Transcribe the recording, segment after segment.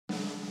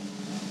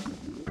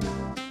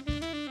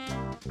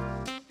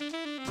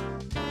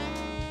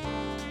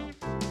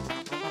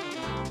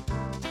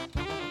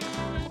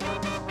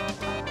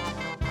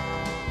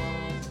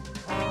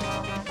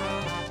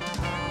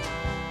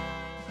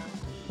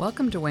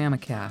Welcome to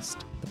WAMAcast,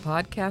 the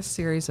podcast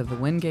series of the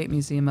Wingate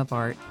Museum of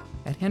Art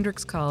at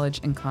Hendrix College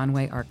in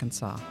Conway,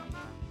 Arkansas.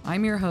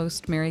 I'm your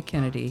host, Mary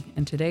Kennedy,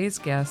 and today's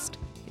guest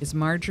is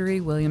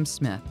Marjorie Williams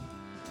Smith.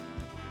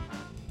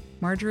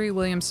 Marjorie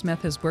Williams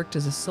Smith has worked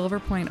as a Silver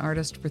Point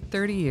artist for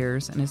 30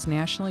 years and is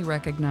nationally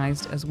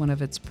recognized as one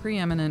of its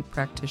preeminent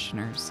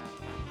practitioners.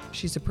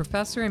 She's a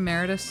professor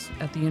emeritus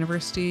at the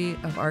University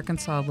of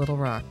Arkansas Little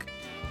Rock.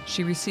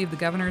 She received the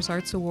Governor's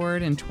Arts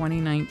Award in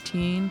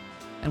 2019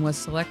 and was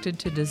selected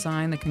to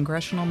design the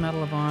Congressional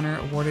Medal of Honor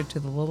awarded to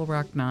the Little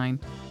Rock Nine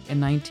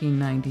in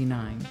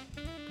 1999.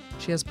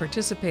 She has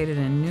participated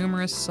in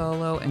numerous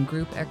solo and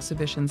group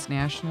exhibitions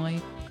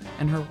nationally,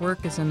 and her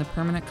work is in the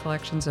permanent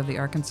collections of the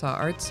Arkansas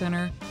Art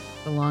Center,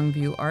 the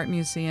Longview Art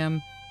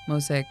Museum,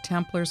 Mosaic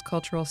Templars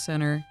Cultural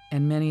Center,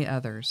 and many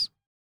others.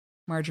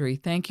 Marjorie,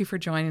 thank you for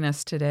joining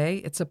us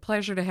today. It's a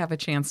pleasure to have a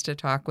chance to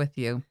talk with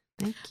you.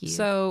 Thank you.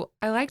 So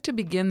I like to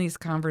begin these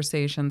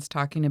conversations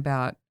talking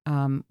about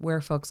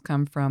where folks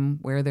come from,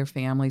 where their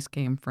families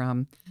came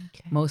from.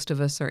 Okay. Most of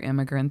us are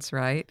immigrants,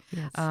 right?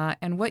 Yes.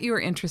 And what you were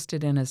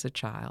interested in as a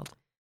child.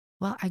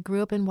 Well, I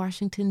grew up in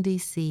Washington,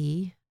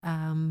 D.C.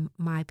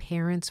 My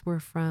parents were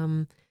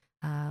from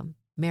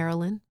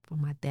Maryland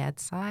from my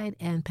dad's side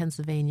and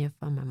Pennsylvania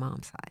from my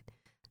mom's side.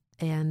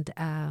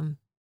 And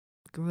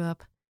grew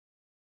up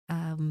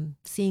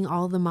seeing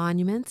all the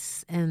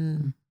monuments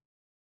and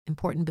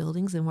important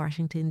buildings in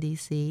Washington,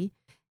 D.C.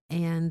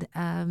 And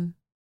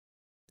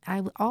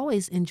I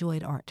always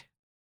enjoyed art.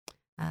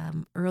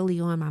 Early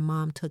on, my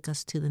mom took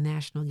us to the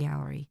National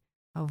Gallery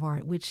of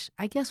Art, which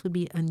I guess would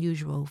be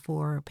unusual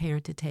for a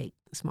parent to take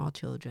small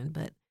children.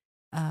 But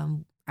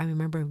I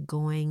remember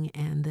going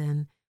and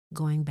then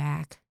going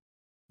back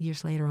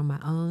years later on my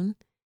own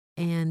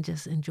and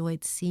just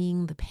enjoyed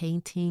seeing the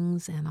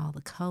paintings and all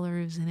the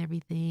colors and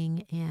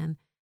everything, and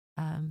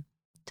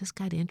just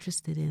got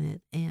interested in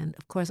it. And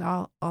of course,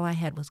 all I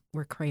had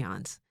were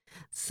crayons.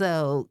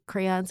 So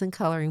crayons and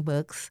coloring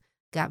books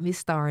got me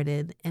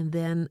started, and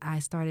then I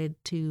started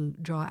to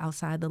draw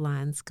outside the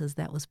lines because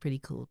that was pretty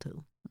cool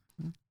too.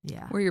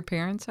 Yeah. Were your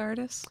parents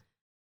artists?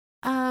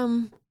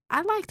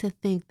 I like to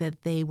think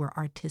that they were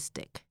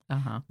artistic.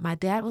 My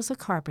dad was a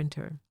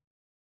carpenter,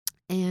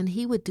 and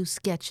he would do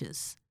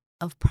sketches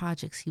of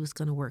projects he was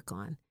going to work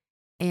on.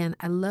 And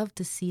I loved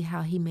to see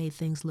how he made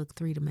things look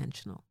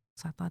three-dimensional.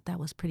 So I thought that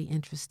was pretty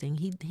interesting.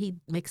 He'd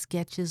make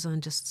sketches on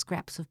just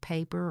scraps of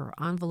paper or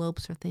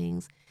envelopes or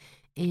things.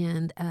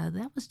 And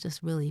that was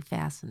just really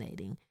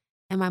fascinating.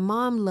 And my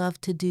mom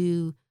loved to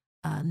do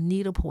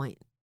needlepoint.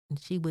 And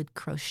she would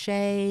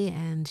crochet,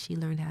 and she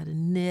learned how to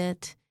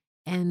knit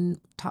and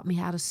taught me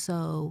how to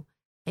sew.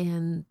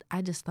 And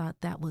I just thought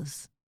that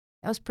was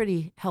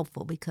pretty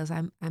helpful because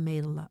I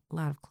made a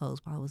lot of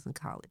clothes while I was in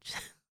college.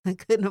 I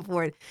couldn't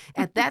afford it.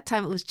 At that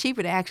time, it was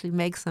cheaper to actually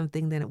make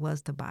something than it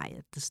was to buy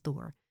at the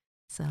store.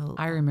 So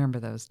I remember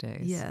those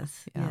days.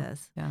 Yes, Yeah.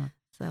 yes. Yeah.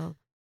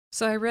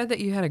 So I read that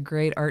you had a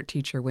great art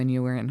teacher when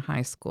you were in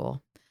high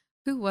school.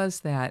 Who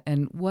was that,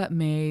 and what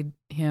made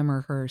him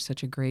or her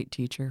such a great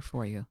teacher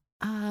for you?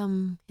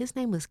 his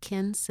name was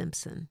Ken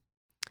Simpson,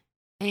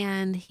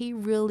 and he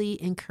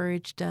really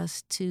encouraged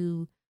us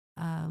to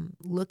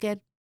look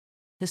at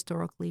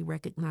historically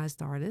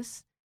recognized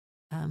artists.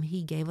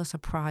 He gave us a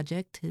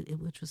project,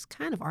 which was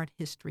kind of art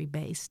history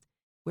based,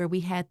 where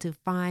we had to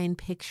find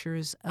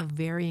pictures of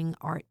varying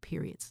art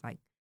periods, like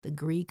the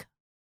Greek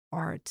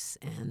arts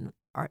and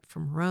art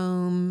from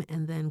Rome,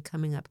 and then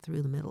coming up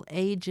through the Middle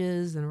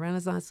Ages and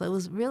Renaissance. So it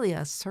was really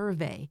a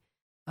survey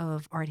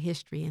of art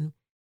history. And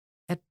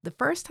at the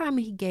first time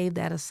he gave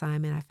that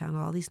assignment, I found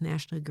all these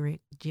National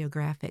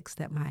Geographics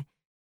that my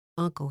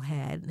uncle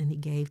had, and he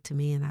gave to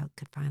me, and I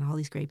could find all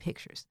these great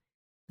pictures.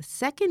 The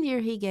second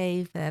year he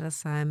gave that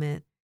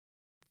assignment,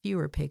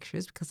 fewer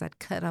pictures because I'd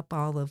cut up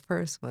all the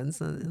first ones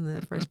in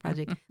the first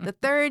project. The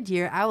third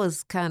year, I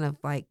was kind of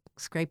like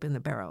scraping the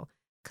barrel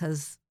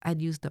because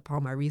I'd used up all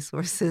my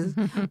resources.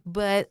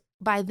 But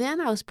by then,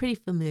 I was pretty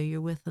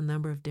familiar with a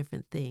number of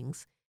different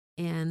things.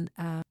 And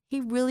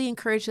he really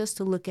encouraged us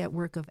to look at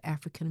work of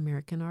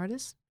African-American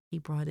artists. He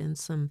brought in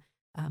some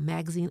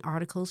magazine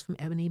articles from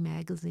Ebony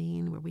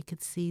Magazine where we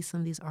could see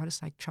some of these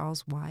artists like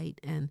Charles White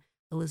and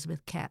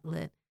Elizabeth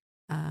Catlett,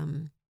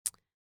 Romare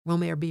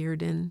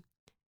Bearden.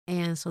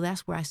 And so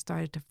that's where I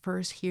started to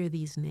first hear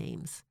these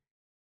names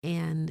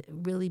and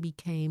really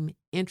became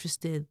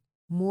interested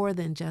more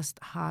than just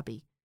a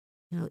hobby.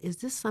 You know, is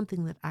this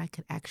something that I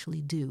could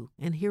actually do?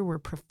 And here were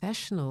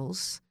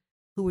professionals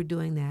who were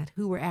doing that,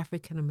 who were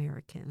African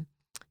American.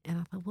 And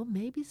I thought, well,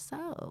 maybe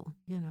so,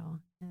 you know.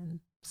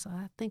 And so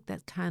I think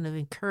that kind of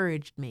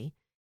encouraged me.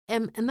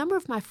 And a number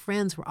of my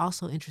friends were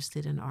also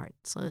interested in art.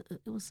 So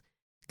it was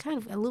kind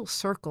of a little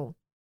circle.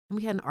 And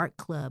we had an art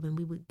club, and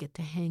we would get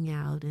to hang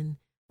out. And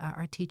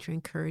our teacher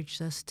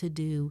encouraged us to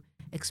do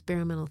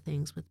experimental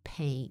things with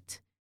paint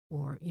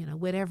or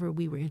whatever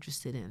we were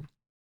interested in.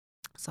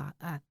 So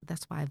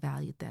that's why I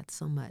valued that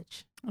so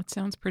much. It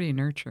sounds pretty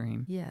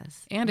nurturing.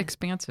 Yes. And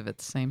expansive at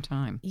the same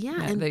time.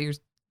 Yeah. And that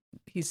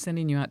he's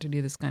sending you out to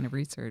do this kind of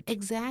research.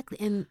 Exactly.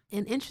 And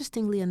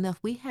interestingly enough,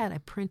 we had a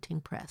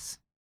printing press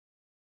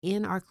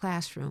in our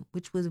classroom,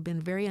 which would have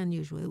been very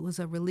unusual. It was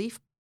a relief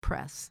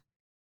press.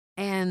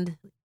 And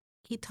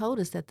he told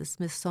us that the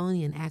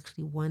Smithsonian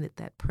actually wanted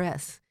that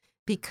press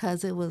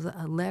because it was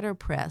a letter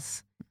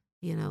press,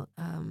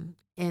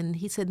 and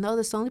he said, no,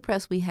 that's the only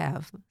press we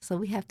have, so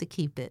we have to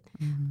keep it.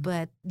 Mm-hmm.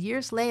 But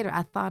years later,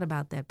 I thought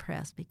about that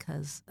press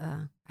because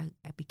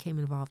I became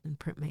involved in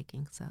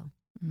printmaking. So,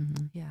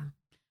 yeah.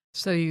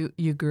 So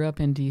you grew up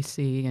in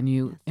D.C. and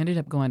you ended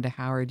up going to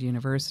Howard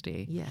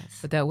University. Yes.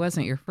 But that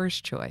wasn't your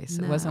first choice.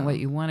 No. It wasn't what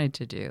you wanted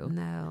to do.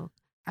 No.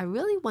 I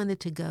really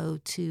wanted to go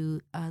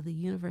to the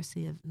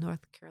University of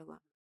North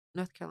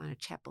Carolina,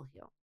 Chapel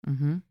Hill.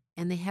 Mm-hmm.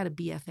 And they had a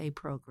BFA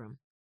program.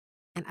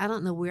 And I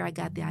don't know where I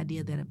got the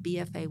idea that a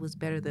BFA was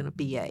better than a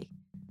BA.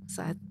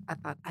 So I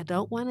thought, I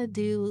don't want to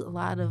do a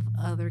lot of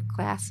other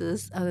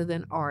classes other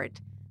than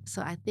art.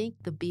 So I think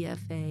the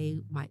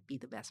BFA might be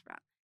the best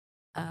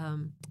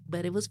route.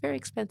 But it was very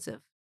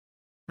expensive.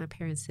 My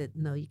parents said,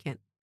 no, you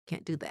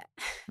can't do that.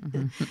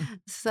 Mm-hmm.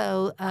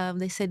 So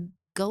they said,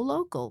 go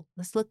local.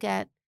 Let's look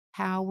at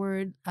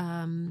Howard.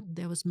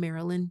 There was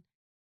Maryland,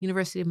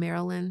 University of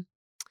Maryland.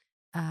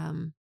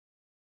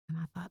 And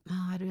I thought, no,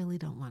 I really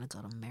don't want to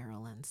go to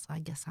Maryland, so I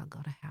guess I'll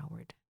go to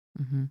Howard.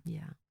 Mm-hmm.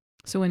 Yeah.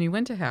 So when you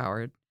went to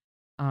Howard,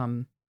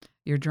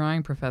 your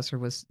drawing professor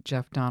was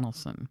Jeff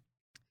Donaldson,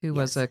 who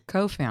was a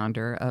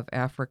co-founder of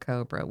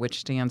AfriCOBRA,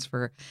 which stands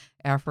for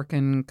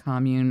African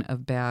Commune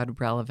of Bad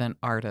Relevant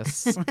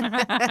Artists.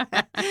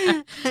 The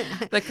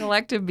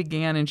collective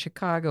began in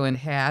Chicago and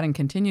had and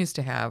continues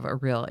to have a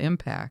real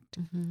impact.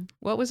 Mm-hmm.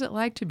 What was it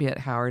like to be at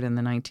Howard in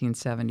the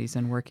 1970s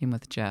and working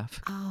with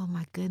Jeff? Oh,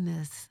 my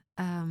goodness.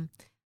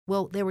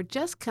 Well, they were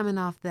just coming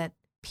off that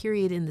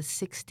period in the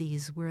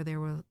 60s where there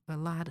were a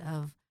lot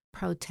of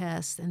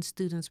protests and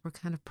students were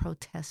kind of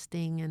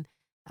protesting.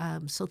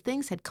 And so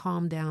things had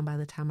calmed down by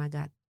the time I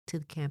got to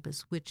the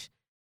campus, which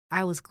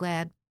I was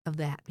glad of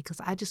that because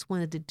I just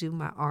wanted to do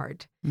my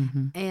art.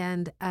 Mm-hmm.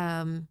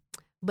 And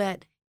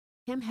but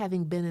him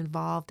having been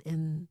involved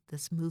in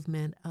this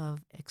movement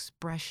of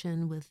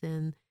expression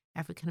within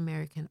African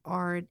American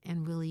art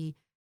and really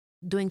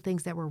doing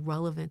things that were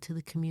relevant to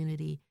the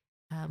community,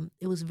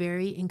 it was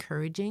very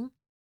encouraging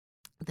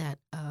that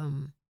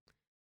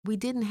we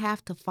didn't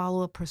have to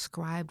follow a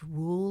prescribed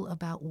rule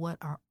about what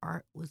our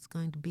art was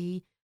going to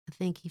be. I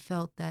think he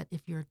felt that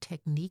if your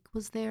technique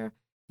was there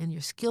and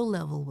your skill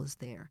level was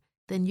there,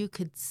 then you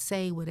could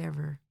say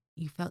whatever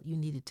you felt you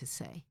needed to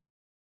say.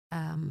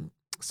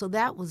 So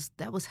that was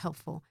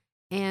helpful.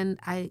 And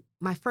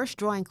my first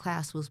drawing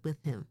class was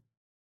with him.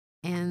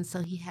 And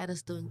so he had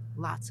us doing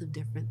lots of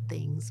different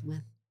things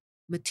with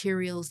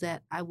materials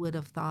that I would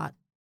have thought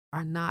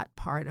are not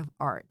part of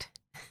art.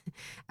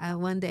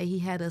 One day he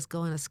had us go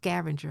on a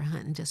scavenger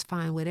hunt and just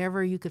find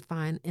whatever you could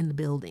find in the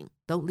building.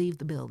 Don't leave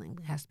the building.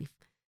 It has to be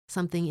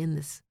something in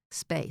this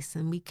space.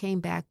 And we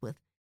came back with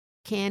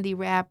candy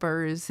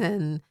wrappers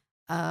and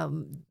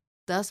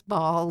dust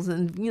balls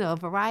and, a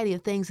variety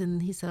of things.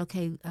 And he said,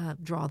 okay,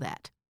 draw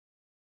that.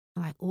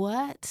 I'm like,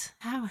 what?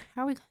 How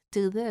are we going to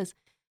do this?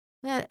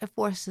 Well, it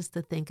forced us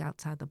to think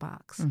outside the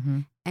box. Mm-hmm.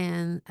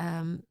 And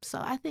so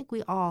I think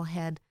we all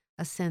had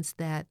a sense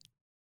that,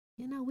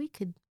 we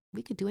could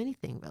do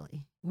anything,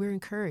 really. We're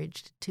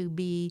encouraged to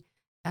be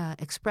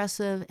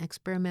expressive,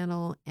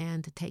 experimental,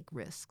 and to take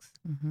risks.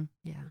 Mm-hmm.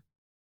 Yeah.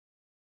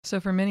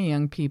 So for many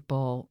young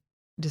people,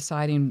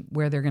 deciding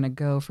where they're going to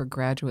go for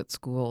graduate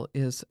school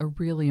is a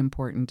really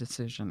important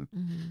decision,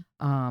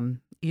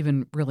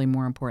 even really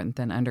more important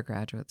than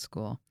undergraduate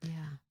school.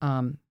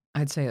 Yeah.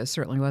 I'd say it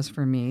certainly was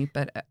for me,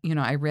 but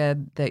I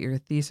read that your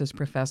thesis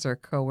professor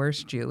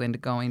coerced you into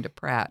going to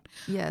Pratt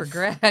for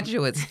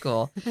graduate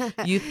school.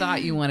 You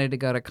thought you wanted to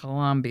go to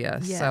Columbia.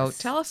 Yes. So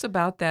tell us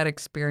about that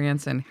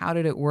experience and how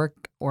did it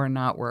work or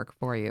not work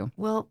for you?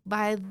 Well,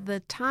 by the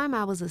time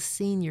I was a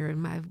senior,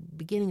 in my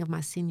beginning of my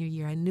senior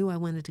year, I knew I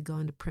wanted to go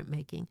into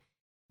printmaking.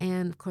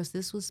 And of course,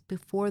 this was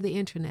before the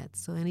internet.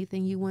 So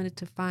anything you wanted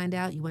to find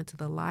out, you went to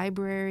the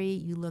library,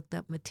 you looked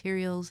up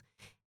materials.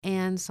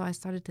 And so I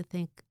started to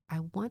think, I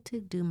want to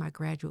do my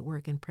graduate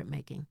work in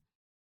printmaking.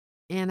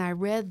 And I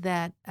read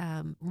that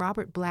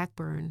Robert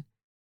Blackburn,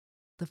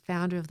 the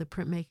founder of the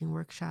printmaking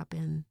workshop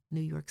in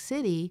New York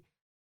City,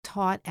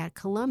 taught at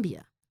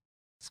Columbia.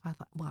 So I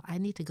thought, well, I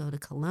need to go to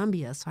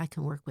Columbia so I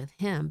can work with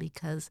him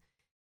because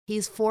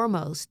he's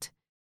foremost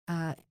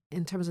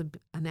in terms of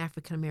an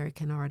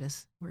African-American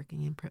artist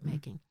working in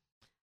printmaking.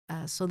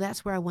 So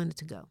that's where I wanted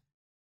to go.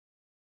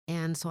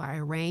 And so I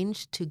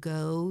arranged to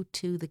go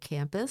to the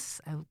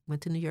campus. I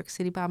went to New York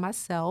City by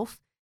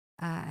myself.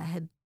 I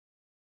had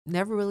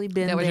never really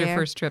been there. That was your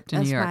first trip to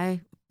New York?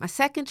 That's my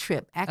second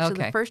trip. Actually,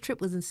 Okay. The first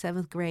trip was in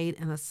 7th grade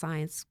and a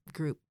science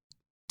group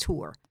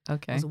tour.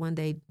 Okay. It was a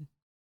one-day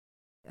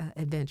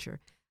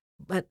adventure.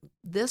 But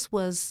this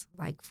was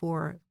like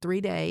for 3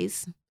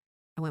 days.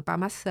 I went by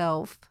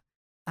myself.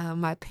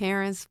 My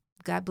parents,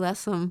 God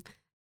bless them,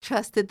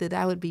 trusted that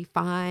I would be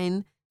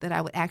fine, that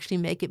I would actually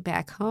make it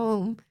back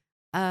home.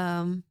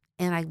 And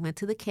I went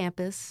to the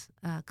campus,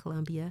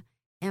 Columbia,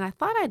 and I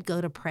thought I'd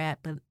go to Pratt,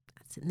 but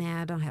I said,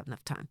 nah, I don't have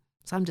enough time.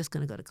 So I'm just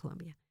going to go to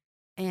Columbia.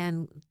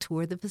 And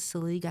toured the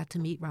facility, got to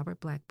meet Robert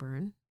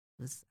Blackburn,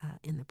 was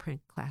in the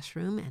print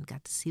classroom, and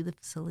got to see the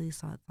facility.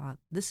 So I thought,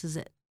 this is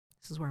it.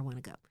 This is where I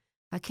want to go.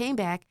 I came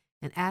back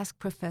and asked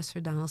Professor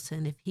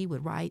Donaldson if he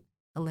would write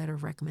a letter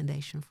of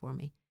recommendation for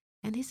me.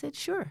 And he said,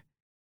 sure.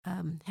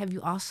 Have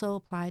you also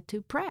applied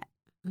to Pratt?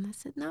 And I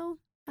said, no,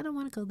 I don't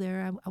want to go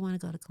there. I want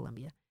to go to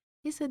Columbia.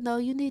 He said, no,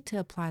 you need to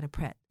apply to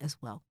Pratt as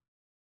well.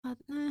 I thought,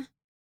 nah,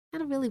 I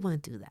don't really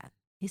want to do that.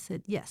 He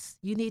said, yes,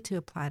 you need to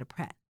apply to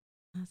Pratt.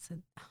 I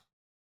said,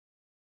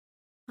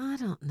 I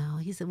don't know.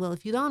 He said, well,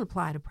 if you don't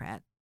apply to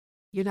Pratt,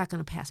 you're not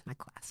going to pass my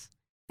class.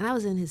 And I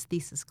was in his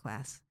thesis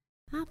class.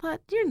 And I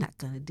thought, you're not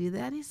going to do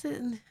that. He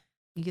said,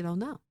 you don't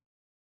know.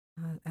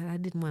 And I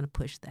didn't want to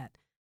push that.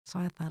 So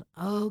I thought,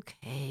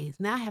 okay,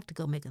 now I have to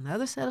go make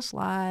another set of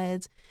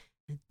slides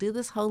and do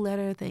this whole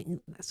letter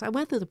thing. So I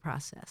went through the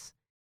process.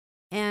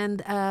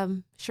 And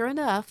sure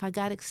enough, I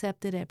got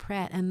accepted at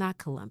Pratt and not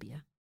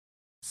Columbia.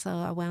 So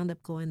I wound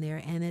up going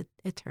there, and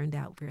it turned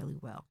out really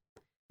well.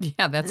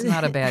 Yeah, that's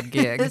not a bad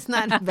gig. It's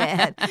not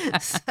bad.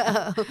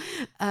 So,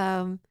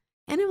 and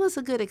it was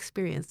a good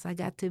experience.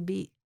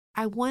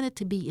 I wanted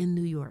to be in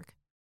New York.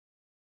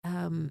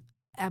 And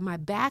my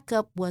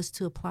backup was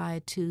to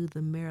apply to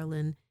the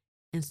Maryland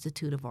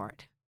Institute of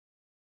Art.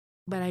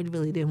 But I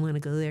really didn't want to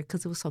go there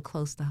because it was so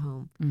close to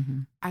home. Mm-hmm.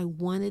 I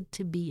wanted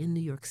to be in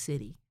New York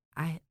City.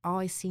 I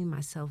always seen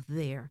myself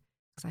there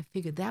because I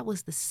figured that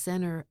was the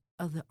center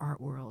of the art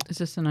world. Is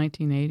this the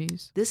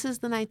 1980s? This is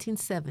the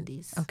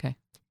 1970s. Okay.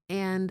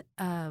 And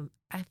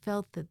I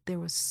felt that there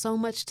was so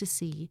much to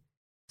see,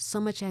 so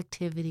much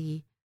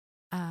activity.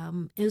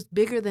 It was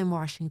bigger than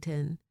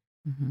Washington,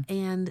 Mm-hmm.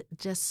 and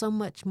just so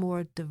much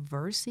more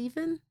diverse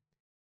even.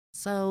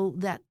 So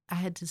that I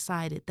had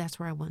decided that's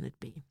where I wanted to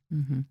be.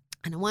 Mm-hmm.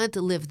 And I wanted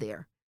to live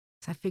there.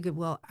 So I figured,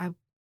 well,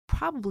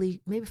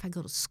 maybe if I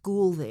go to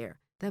school there,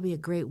 that'd be a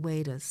great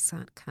way to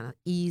kind of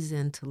ease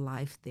into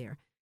life there.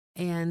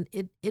 And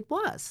it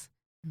was.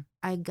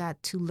 I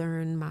got to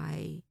learn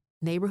my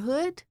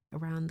neighborhood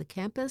around the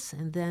campus,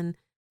 and then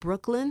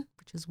Brooklyn,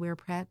 which is where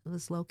Pratt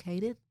was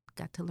located.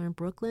 Got to learn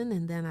Brooklyn,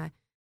 and then I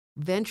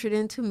ventured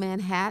into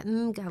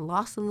Manhattan, got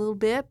lost a little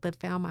bit, but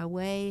found my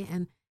way.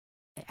 And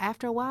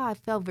after a while, I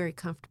felt very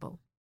comfortable.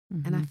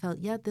 Mm-hmm. And I felt,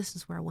 yeah, this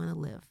is where I want to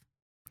live.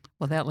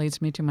 Well, that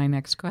leads me to my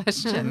next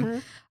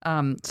question.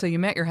 So you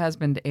met your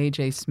husband,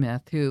 A.J.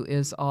 Smith, who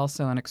is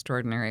also an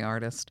extraordinary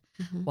artist,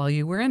 while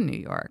you were in New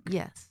York.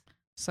 Yes.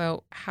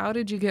 So how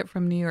did you get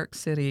from New York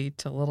City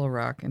to Little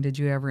Rock, and did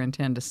you ever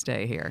intend to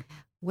stay here?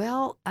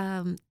 Well,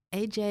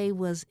 AJ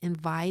was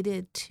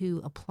invited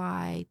to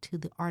apply to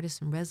the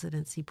Artist in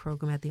Residency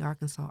program at the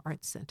Arkansas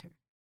Arts Center.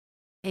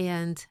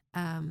 And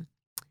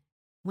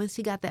once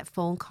he got that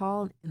phone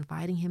call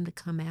inviting him to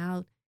come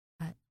out,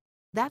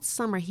 that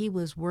summer he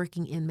was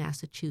working in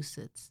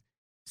Massachusetts.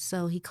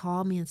 So he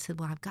called me and said,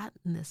 well, I've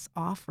gotten this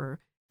offer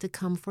to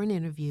come for an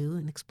interview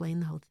and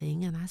explain the whole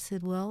thing. And I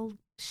said, well,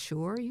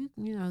 sure, you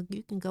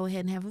can go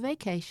ahead and have a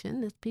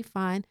vacation. That'd be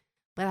fine.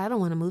 But I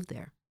don't want to move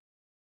there.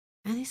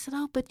 And he said,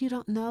 oh, but you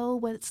don't know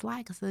what it's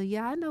like. I said,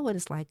 yeah, I know what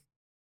it's like.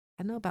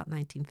 I know about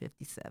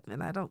 1957,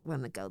 and I don't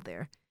want to go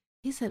there.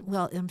 He said,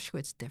 well, I'm sure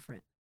it's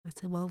different. I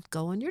said, well,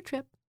 go on your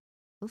trip.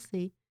 We'll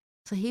see.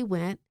 So he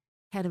went,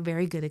 had a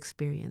very good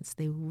experience.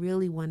 They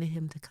really wanted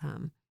him to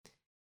come.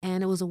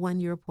 And it was a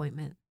 1-year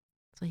appointment.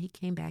 So he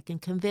came back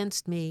and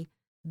convinced me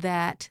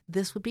that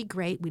this would be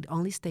great. We'd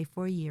only stay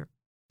for a year.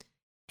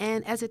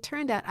 And as it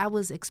turned out, I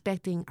was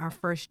expecting our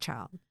first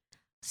child.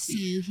 So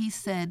he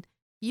said,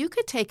 you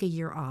could take a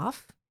year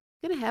off.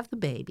 You're going to have the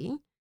baby,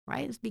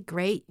 right? It'd be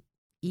great,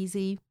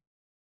 easy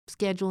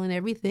schedule and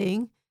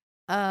everything.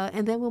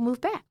 And then we'll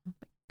move back.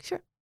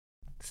 Sure.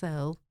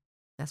 So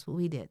that's what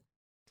we did.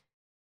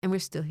 And we're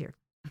still here.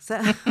 So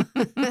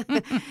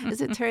as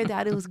it turned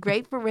out, it was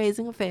great for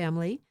raising a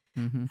family.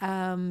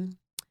 Mm-hmm.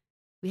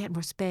 We had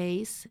more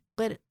space,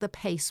 but the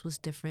pace was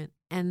different.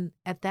 And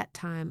at that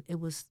time, it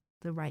was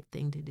the right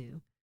thing to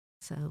do.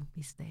 So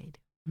we stayed.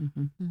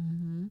 Mm-hmm.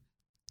 Mm-hmm.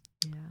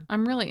 Yeah.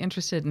 I'm really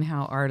interested in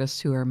how artists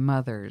who are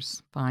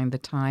mothers find the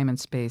time and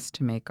space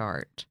to make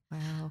art.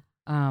 Wow.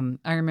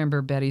 I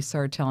remember Betty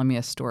Sard telling me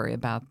a story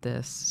about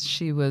this.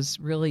 She was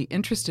really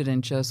interested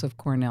in Joseph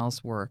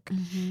Cornell's work,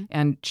 Mm-hmm.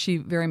 and she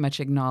very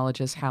much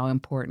acknowledges how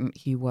important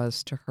he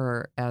was to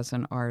her as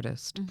an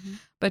artist. Mm-hmm.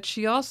 But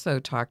she also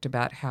talked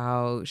about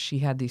how she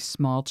had these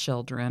small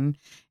children,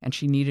 and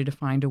she needed to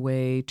find a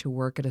way to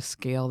work at a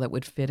scale that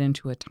would fit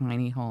into a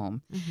tiny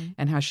home, Mm-hmm.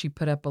 and how she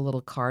put up a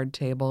little card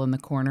table in the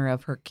corner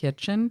of her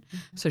kitchen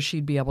so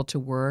she'd be able to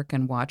work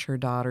and watch her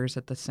daughters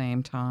at the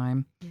same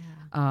time.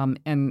 Yeah.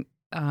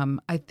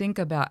 I think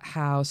about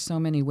how so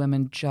many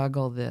women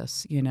juggle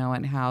this,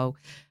 and how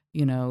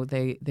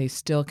they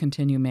still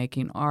continue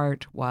making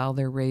art while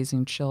they're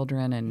raising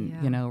children and,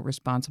 Yeah.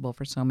 responsible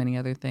for so many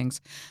other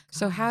things.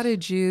 So how Gosh.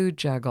 did you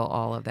juggle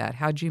all of that?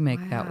 How'd you make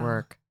that Wow.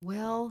 work?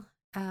 Well,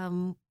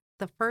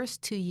 the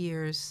first 2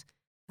 years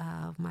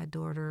of my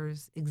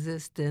daughter's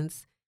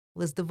existence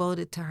was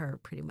devoted to her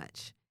pretty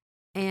much.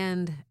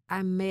 And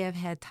I may have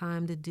had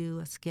time to do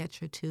a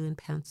sketch or two in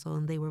pencil,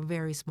 and they were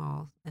very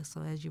small. And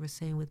so, as you were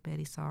saying with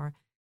Betty Saar,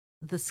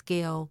 the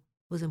scale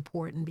was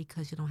important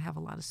because you don't have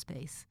a lot of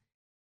space.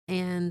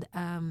 And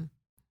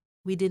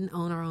we didn't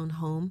own our own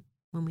home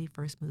when we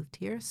first moved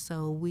here,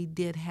 so we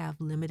did have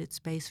limited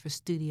space for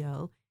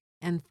studio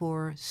and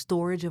for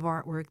storage of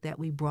artwork that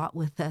we brought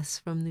with us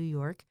from New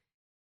York.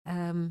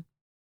 Um,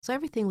 so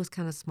everything was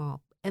kind of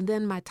small. And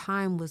then my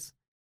time was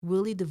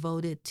really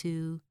devoted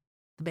to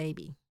the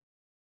baby.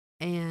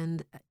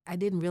 And I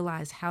didn't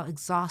realize how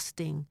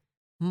exhausting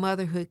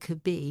motherhood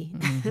could be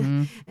Mm-hmm.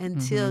 Mm-hmm.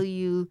 until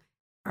you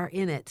are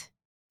in it,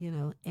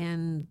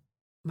 And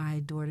my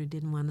daughter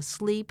didn't want to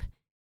sleep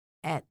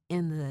at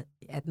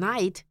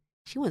night.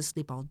 She wouldn't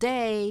sleep all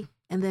day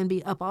and then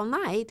be up all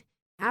night.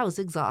 I was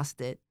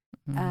exhausted.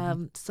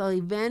 Mm-hmm. So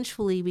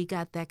eventually we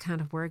got that kind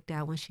of worked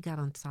out when she got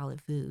on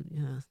solid food,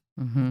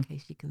 Mm-hmm. okay,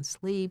 she can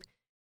sleep.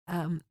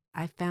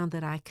 I found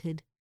that I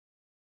could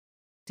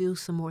do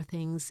some more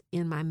things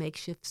in my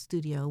makeshift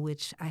studio,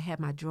 which I had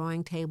my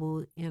drawing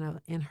table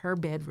in her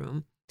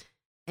bedroom,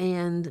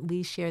 and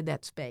we shared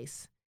that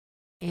space.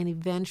 And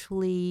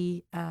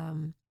eventually,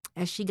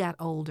 as she got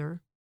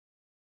older,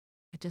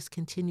 I just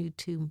continued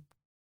to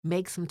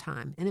make some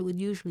time, and it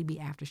would usually be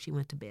after she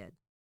went to bed.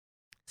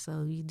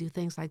 So you do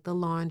things like the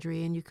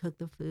laundry, and you cook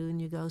the food,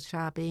 and you go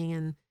shopping,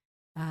 and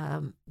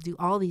do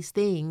all these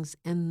things,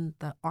 and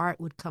the art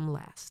would come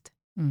last.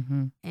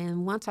 Mm-hmm.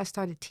 And once I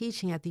started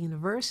teaching at the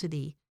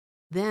university,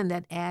 then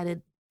that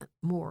added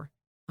more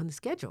on the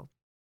schedule.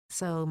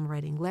 So I'm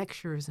writing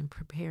lectures and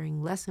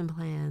preparing lesson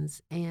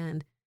plans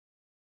and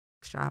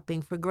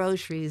shopping for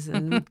groceries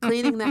and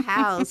cleaning the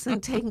house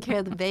and taking care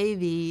of the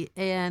baby.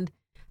 And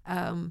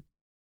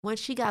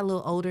once she got a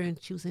little older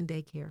and she was in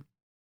daycare,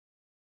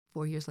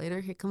 4 years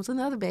later, here comes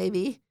another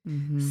baby.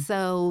 Mm-hmm.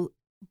 So,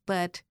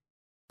 but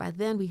by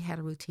then we had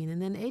a routine.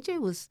 And then AJ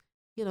was,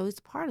 it's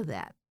part of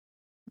that,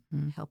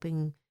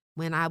 helping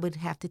when I would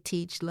have to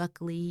teach.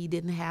 Luckily, he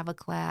didn't have a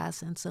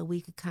class, and so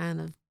we could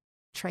kind of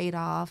trade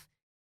off.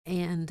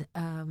 And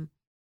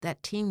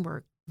that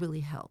teamwork really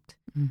helped.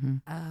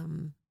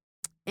 Mm-hmm.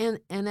 And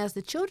as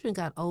the children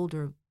got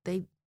older,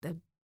 they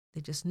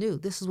just knew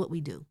this is what we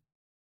do.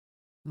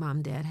 Mom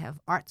and Dad have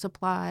art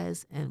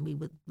supplies, and we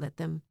would let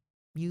them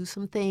use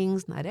some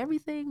things, not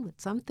everything,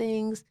 but some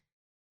things.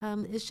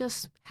 It's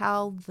just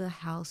how the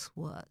house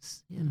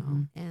was,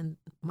 and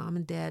Mom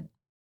and Dad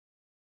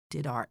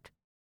did art,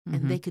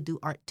 and they could do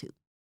art too.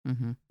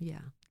 Mm-hmm. Yeah.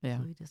 Yeah.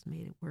 So we just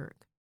made it work.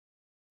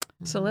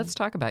 So let's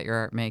talk about your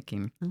art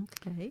making.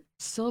 Okay.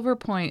 Silver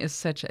Point is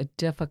such a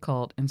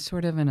difficult and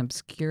sort of an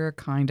obscure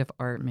kind of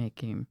art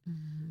making.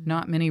 Mm-hmm.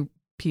 Not many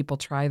people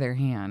try their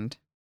hand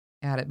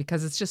at it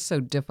because it's just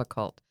so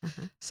difficult.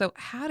 Uh-huh. So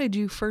how did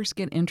you first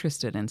get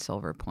interested in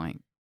Silver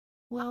Point?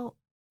 Well,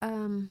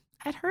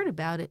 I'd heard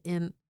about it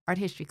in art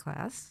history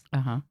class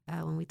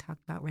when we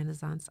talked about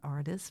Renaissance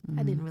artists.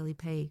 I didn't really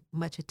pay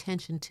much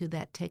attention to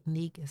that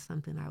technique as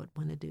something I would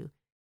want to do.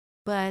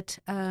 But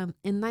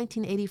in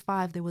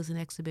 1985, there was an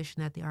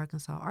exhibition at the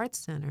Arkansas Arts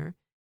Center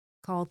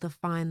called The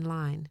Fine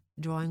Line,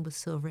 Drawing with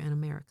Silver in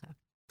America.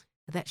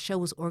 That show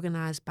was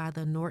organized by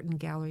the Norton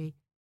Gallery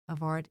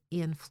of Art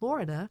in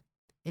Florida.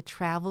 It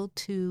traveled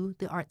to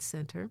the Arts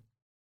Center.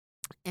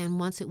 And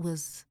once it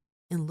was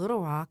in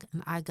Little Rock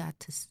and I got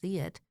to see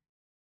it,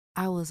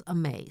 I was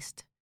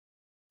amazed.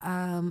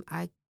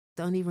 I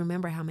don't even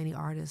remember how many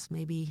artists,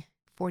 maybe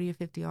 40 or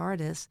 50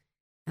 artists,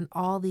 and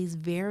all these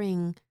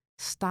varying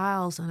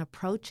styles and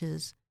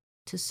approaches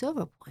to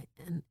Silver Point.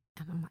 And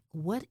I'm like,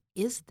 what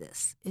is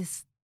this? It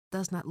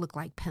does not look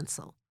like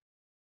pencil.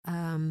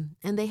 And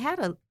they had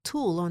a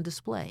tool on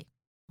display,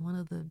 one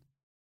of the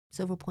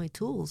Silver Point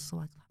tools. So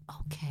I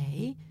thought,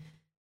 okay,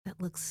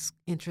 that looks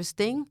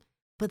interesting.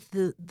 But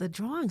the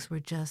drawings were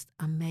just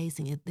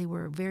amazing. They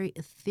were very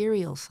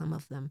ethereal, some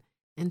of them,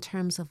 in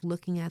terms of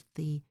looking at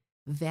the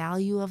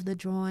value of the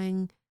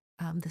drawing,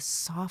 the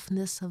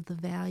softness of the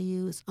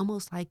value. It's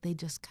almost like they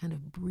just kind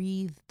of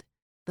breathed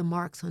the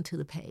marks onto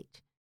the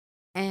page.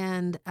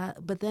 And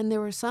but then there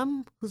were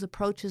some whose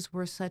approaches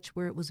were such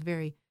where it was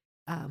very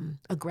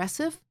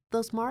aggressive,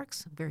 those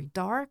marks, very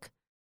dark.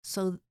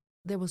 So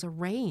there was a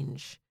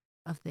range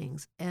of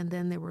things. And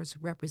then there was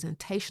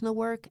representational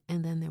work,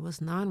 and then there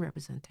was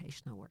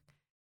non-representational work.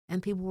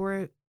 And people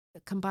were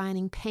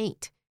combining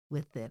paint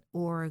with it,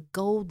 or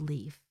gold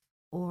leaf,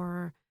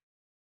 or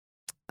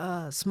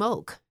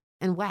smoke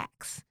and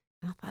wax.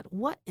 And I thought,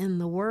 what in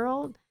the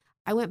world?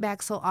 I went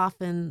back so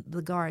often,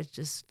 the guards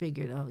just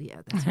figured, oh,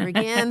 yeah, that's her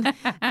again.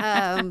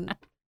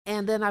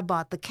 And then I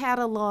bought the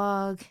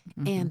catalog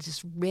and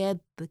just read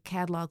the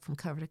catalog from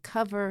cover to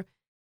cover.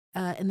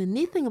 And the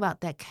neat thing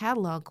about that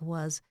catalog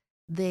was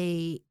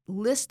they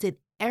listed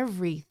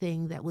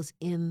everything that was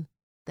in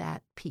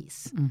that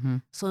piece. Mm-hmm.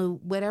 So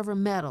whatever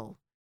metal,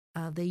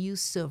 they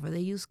used silver, they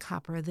used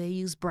copper, they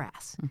used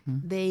brass.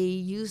 Mm-hmm. They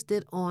used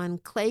it on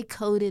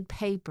clay-coated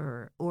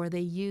paper, or they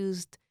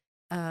used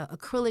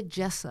acrylic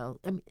gesso.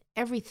 I mean,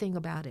 everything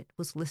about it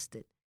was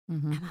listed.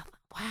 Mm-hmm. And I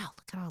thought, wow,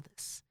 look at all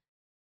this.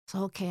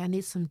 So, okay, I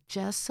need some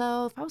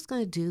gesso. If I was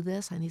going to do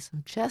this, I need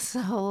some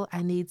gesso.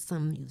 I need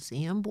some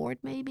museum board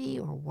maybe,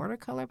 or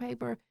watercolor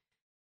paper.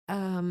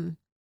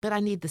 But I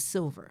need the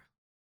silver.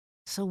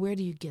 So where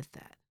do you get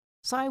that?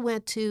 So I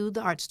went to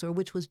the art store,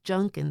 which was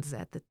Junkins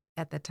at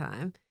the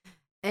time.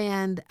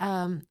 And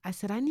I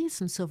said, I need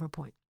some silver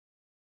point.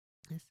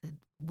 I said,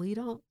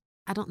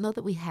 I don't know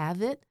that we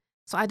have it.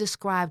 So I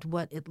described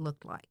what it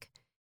looked like.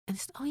 And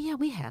he said, oh, yeah,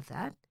 we have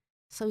that.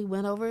 So we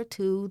went over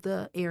to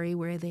the area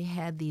where they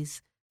had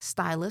these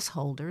stylus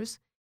holders,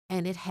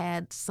 and it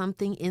had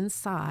something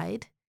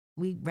inside.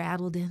 We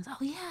rattled in, oh,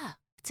 yeah,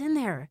 it's in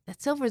there.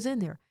 That silver's in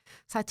there.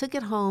 So I took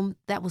it home.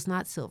 That was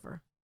not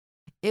silver.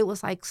 It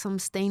was like some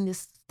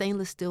stainless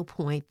steel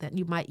point that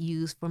you might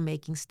use for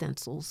making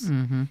stencils.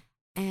 Mm-hmm.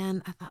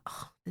 And I thought,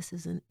 oh, this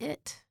isn't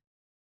it.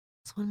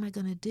 So what am I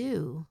going to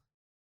do?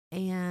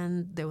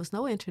 And there was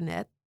no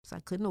internet, so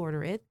I couldn't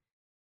order it.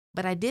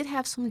 But I did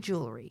have some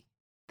jewelry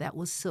that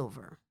was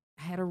silver.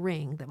 I had a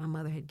ring that my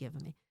mother had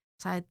given me.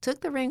 So I took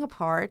the ring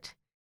apart,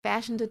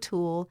 fashioned a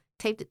tool,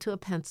 taped it to a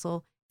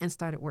pencil, and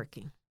started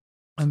working.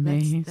 So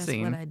Amazing. That's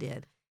what I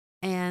did.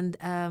 And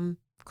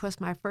of course,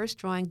 my first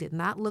drawing did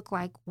not look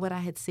like what I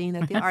had seen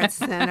at the Art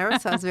Center,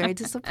 so I was very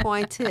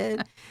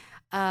disappointed.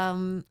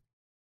 Trying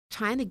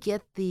to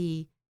get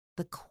the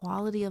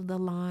quality of the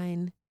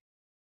line,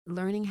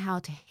 learning how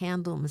to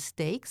handle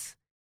mistakes.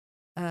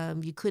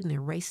 You couldn't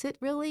erase it,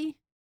 really.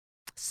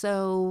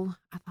 So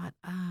I thought,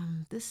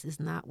 this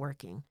is not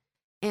working.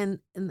 And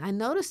I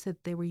noticed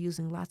that they were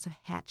using lots of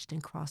hatched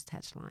and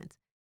cross-hatched lines.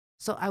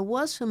 So I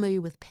was familiar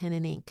with pen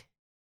and ink.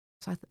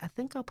 So I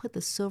think I'll put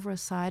the silver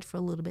aside for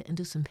a little bit and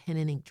do some pen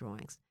and ink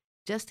drawings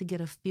just to get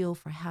a feel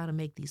for how to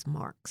make these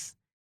marks.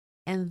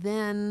 And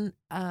then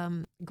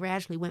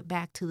gradually went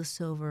back to the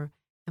silver.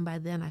 And by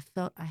then I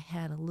felt I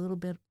had a little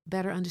bit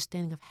better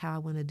understanding of how I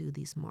want to do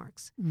these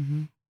marks.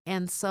 Mm-hmm.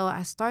 And so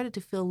I started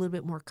to feel a little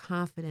bit more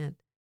confident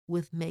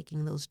with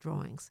making those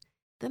drawings.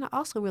 Then I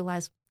also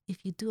realized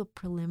if you do a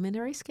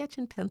preliminary sketch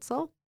in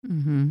pencil,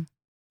 Mm-hmm.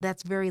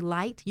 that's very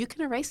light, you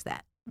can erase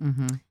that.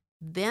 Mm-hmm.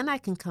 Then I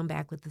can come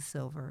back with the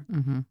silver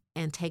Mm-hmm.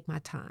 and take my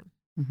time.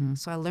 Mm-hmm.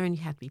 So I learned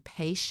you have to be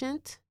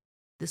patient.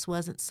 This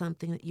wasn't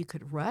something that you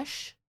could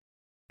rush.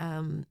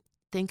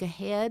 Think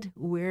ahead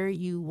where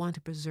you want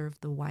to preserve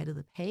the white of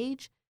the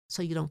page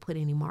so you don't put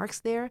any marks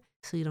there,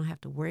 so you don't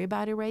have to worry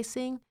about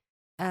erasing.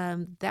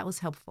 That was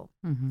helpful.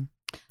 Mm-hmm.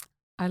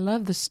 I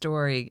love the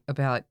story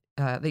about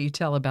that you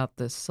tell about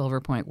the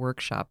Silver Point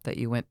workshop that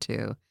you went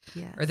to,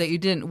 Yes. or that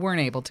you weren't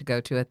able to go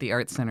to at the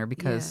Art Center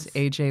because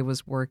Yes. AJ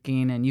was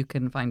working and you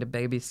couldn't find a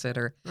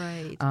babysitter.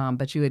 Right.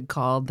 But you had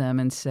called them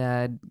and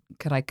said,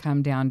 "Could I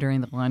come down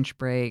during the lunch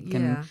break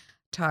and Yeah.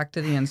 talk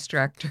to the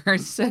instructor?"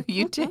 So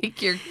you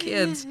take your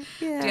kids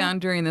Yeah. down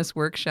during this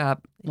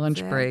workshop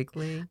lunch break.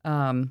 Exactly.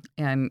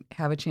 And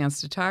have a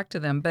chance to talk to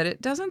them. But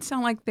it doesn't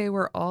sound like they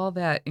were all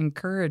that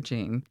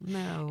encouraging.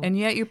 No. And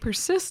yet you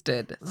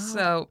persisted. Well,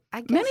 So I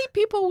guess, many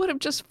people would have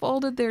just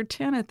folded their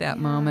tent at that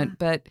Yeah. moment,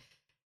 but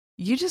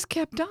you just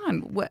kept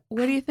on. What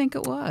do you think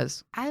it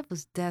was? I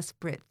was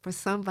desperate for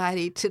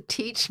somebody to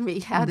teach me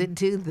how to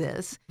do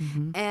this.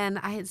 Mm-hmm. And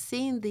I had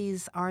seen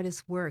these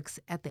artists' works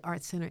at the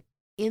Art Center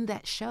in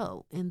that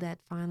show, in that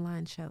fine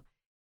line show.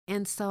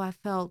 And so I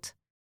felt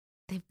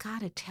they've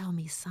got to tell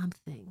me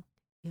something,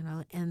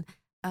 and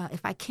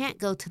if I can't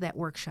go to that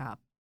workshop,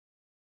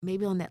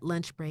 maybe on that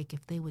lunch break,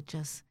 if they would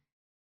just,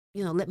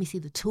 let me see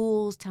the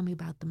tools, tell me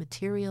about the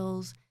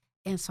materials.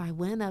 And so I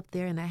went up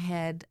there and I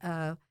had,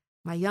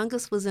 my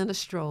youngest was in a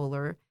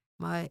stroller.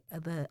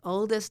 The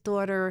oldest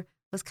daughter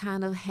was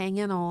kind of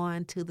hanging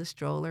on to the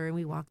stroller, and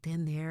we walked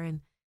in there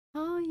and,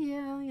 oh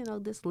yeah,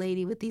 this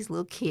lady with these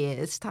little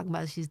kids talking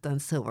about she's done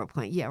Silver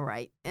Point. Yeah,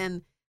 right.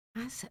 And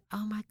I said,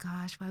 oh my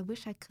gosh, well, I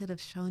wish I could have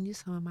shown you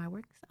some of my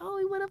work. He said, oh,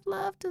 we would have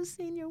loved to have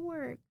seen your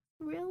work.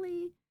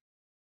 Really?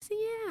 I said,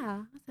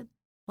 yeah. I said,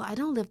 well, I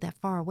don't live that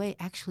far away.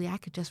 Actually, I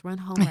could just run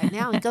home right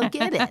now and go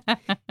get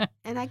it.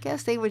 And I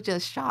guess they were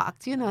just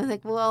shocked,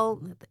 like,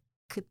 well,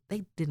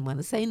 they didn't want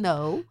to say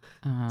no.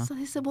 Uh-huh. So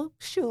they said, well,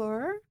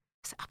 sure.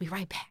 I said, I'll be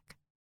right back.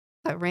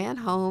 I ran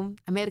home.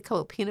 I made a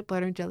couple of peanut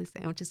butter and jelly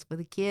sandwiches for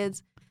the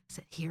kids. I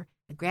said, here.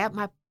 I grabbed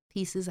my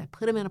pieces. I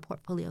put them in a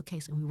portfolio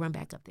case, and we run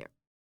back up there.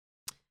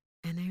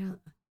 And they're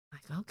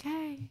like,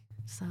 okay.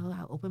 So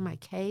I opened my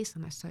case,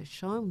 and I started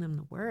showing them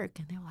the work.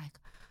 And they're like,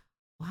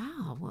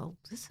 wow, well,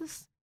 this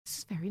is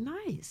very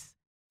nice.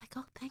 Like,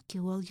 oh, thank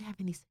you. Well, you have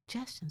any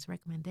suggestions,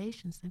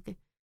 recommendations? Okay.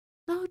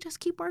 No,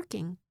 just keep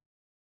working.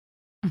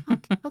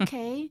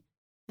 Okay.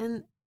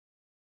 And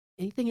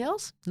anything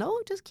else?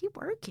 No, just keep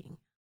working.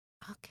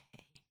 Okay.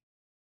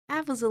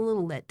 I was a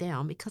little let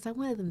down because I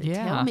wanted them to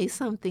tell me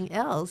something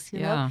else,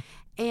 know.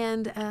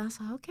 And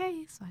so,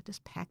 okay. So I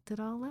just packed it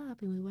all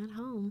up and we went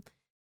home.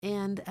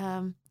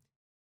 And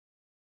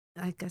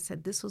like I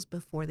said, this was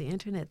before the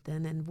internet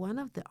then, and one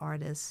of the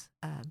artists,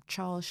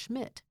 Charles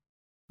Schmidt,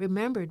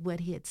 remembered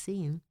what he had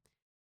seen.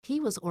 He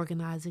was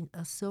organizing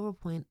a Silver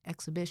Point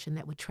exhibition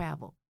that would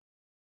travel.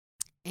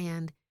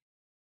 And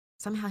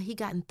somehow he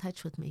got in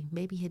touch with me.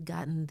 Maybe he had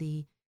gotten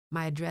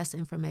my address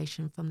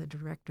information from the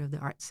director of the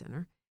Art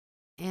Center.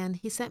 And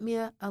he sent me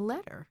a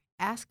letter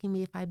asking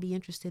me if I'd be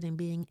interested in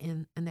being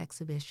in an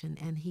exhibition.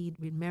 And he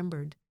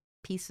remembered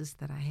pieces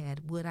that I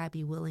had. Would I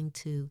be willing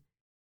to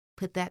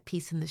put that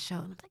piece in the show?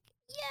 And I'm like,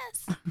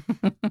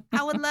 yes,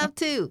 I would love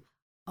to.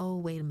 Oh,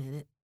 wait a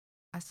minute.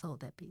 I sold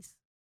that piece.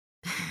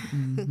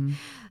 Mm-hmm.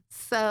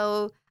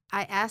 So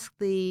I asked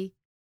the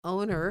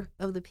owner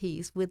of the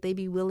piece, would they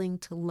be willing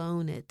to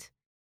loan it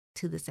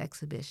to this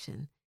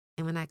exhibition?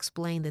 And when I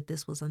explained that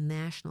this was a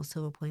national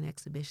Silver Point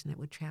exhibition that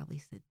would travel, he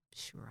said,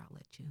 sure, I'll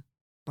let you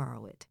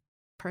borrow it.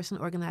 Person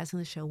organizing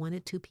the show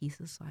wanted 2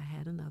 pieces, so I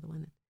had another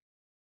one.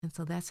 And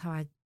so that's how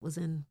I was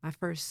in my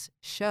first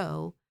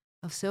show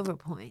of Silver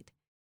Point.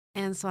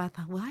 And so I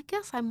thought, well, I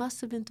guess I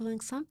must have been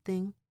doing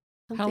something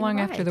How long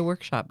right. after the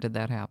workshop did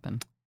that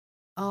happen?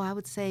 Oh, I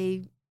would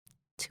say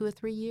 2 or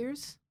 3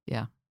 years.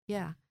 Yeah.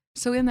 Yeah.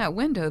 So in that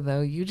window,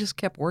 though, you just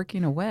kept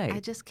working away. I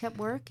just kept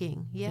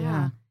working.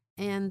 Yeah.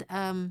 And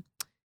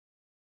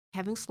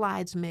having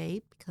slides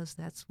made, because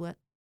that's what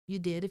you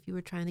did if you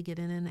were trying to get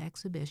in an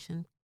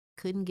exhibition.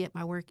 Couldn't get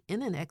my work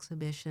in an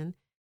exhibition.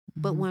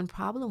 Mm-hmm. But one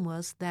problem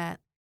was that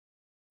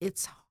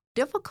it's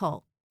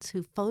difficult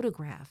to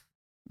photograph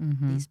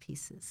mm-hmm. these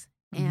pieces.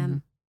 Mm-hmm.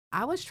 And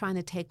I was trying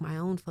to take my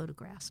own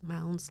photographs, my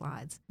own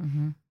slides,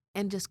 mm-hmm.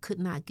 and just could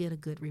not get a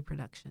good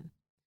reproduction.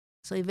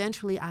 So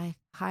eventually I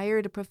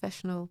hired a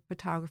professional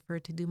photographer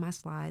to do my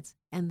slides,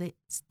 and it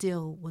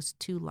still was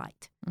too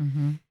light.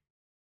 Mm-hmm.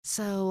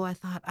 So I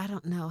thought, I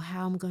don't know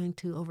how I'm going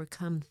to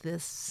overcome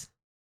this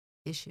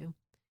issue.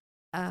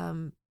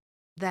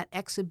 That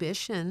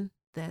exhibition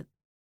that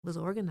was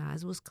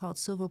organized was called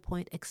Silver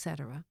Point,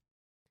 Etc.,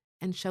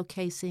 and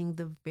showcasing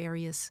the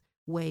various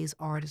ways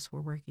artists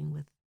were working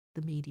with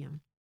the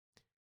medium.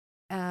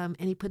 And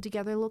he put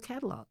together a little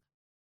catalog.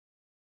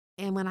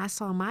 And when I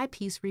saw my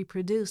piece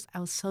reproduced, I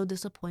was so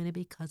disappointed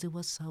because it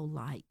was so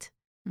light.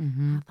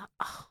 Mm-hmm. I thought,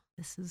 oh,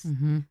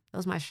 mm-hmm. that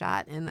was my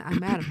shot, and I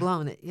might have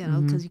blown it, because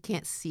mm-hmm. you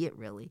can't see it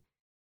really.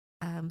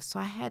 So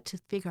I had to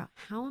figure out,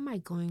 how am I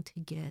going to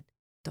get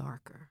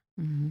darker?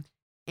 Mm-hmm.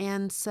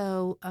 And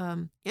so,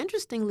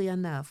 interestingly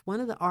enough, one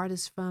of the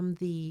artists from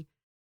the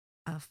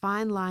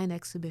Fine Line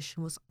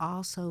exhibition was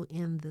also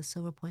in the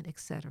Silver Point,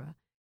 Etc.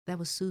 That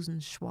was Susan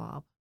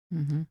Schwab.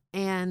 Mm-hmm.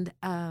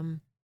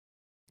 And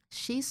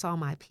she saw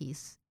my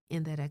piece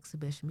in that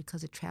exhibition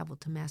because it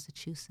traveled to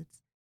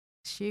Massachusetts.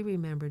 She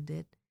remembered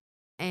it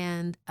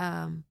and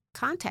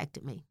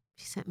contacted me.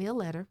 She sent me a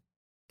letter,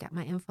 got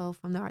my info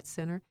from the Art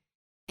Center,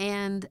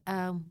 and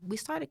we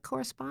started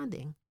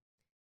corresponding.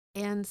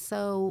 And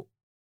so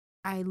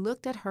I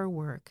looked at her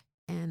work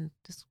and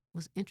just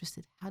was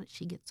interested. How did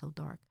she get so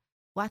dark?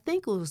 Well, I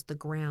think it was the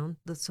ground,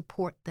 the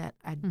support that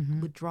I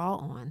mm-hmm. would draw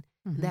on.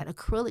 Mm-hmm. That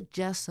acrylic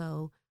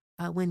gesso,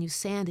 when you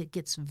sand it,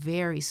 gets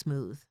very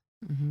smooth.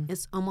 Mm-hmm.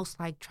 It's almost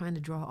like trying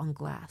to draw on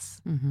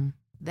glass. Mm-hmm.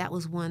 That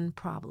was one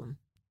problem.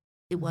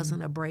 It mm-hmm.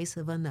 wasn't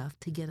abrasive enough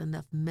to get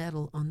enough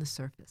metal on the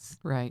surface.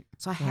 Right.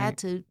 So I had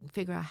to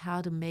figure out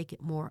how to make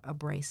it more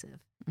abrasive.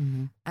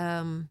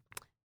 Mm-hmm.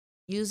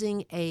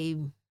 Using a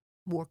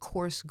more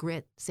coarse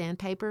grit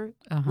sandpaper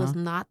was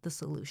not the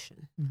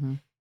solution. Mm-hmm.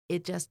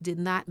 It just did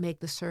not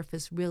make the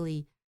surface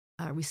really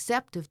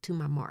receptive to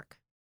my mark.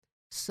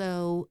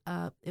 So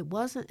it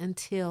wasn't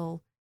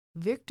until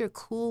Victor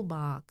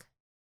Kulbach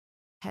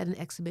had an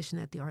exhibition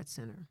at the Art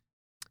Center.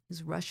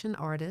 He's a Russian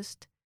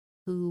artist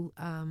who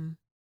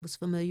was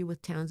familiar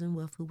with Townsend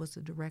Wolff, who was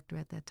the director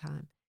at that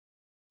time,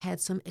 had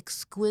some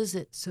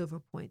exquisite Silver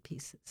Point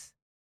pieces.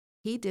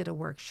 He did a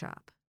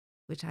workshop,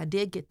 which I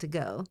did get to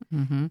go,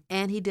 mm-hmm.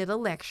 and he did a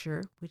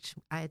lecture, which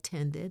I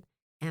attended,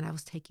 and I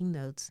was taking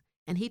notes,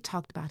 and he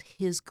talked about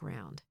his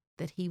ground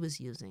that he was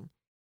using.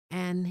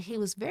 And he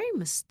was very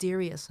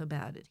mysterious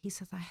about it. He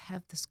says, I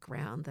have this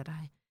ground that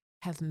I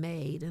have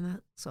made.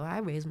 And so I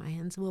raised my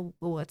hand and said, well,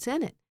 what's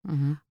in it?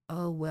 Mm-hmm.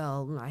 Oh,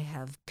 well, I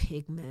have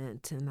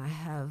pigment and I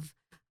have,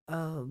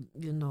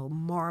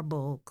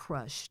 marble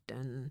crushed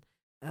and,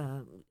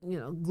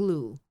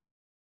 glue.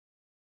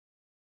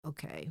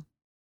 Okay.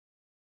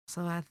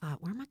 So I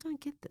thought, where am I going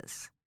to get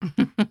this?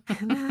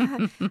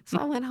 So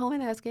I went home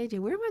and asked AJ,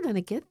 where am I going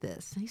to get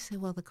this? And he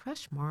said, well, the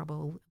crushed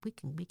marble, we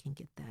can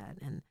get that.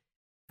 And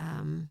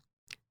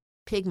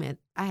pigment,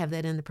 I have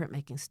that in the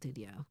printmaking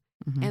studio.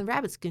 Mm-hmm. And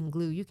rabbit skin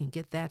glue, you can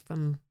get that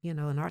from,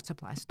 an art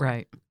supply store.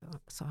 Right.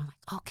 So I'm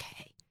like,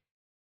 okay.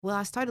 Well,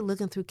 I started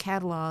looking through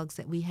catalogs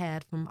that we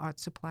had from art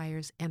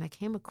suppliers, and I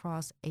came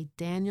across a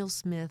Daniel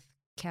Smith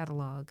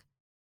catalog.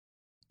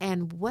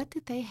 And what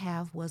did they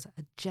have was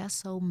a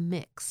gesso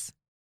mix.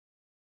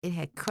 It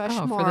had crushed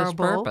marble. For this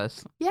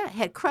purpose. Yeah, it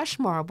had crushed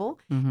marble,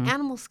 mm-hmm.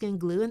 animal skin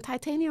glue, and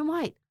titanium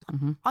white.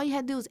 Mm-hmm. All you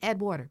had to do was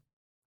add water.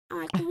 I'm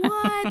like,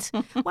 what?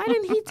 Why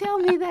didn't he tell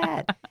me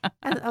that?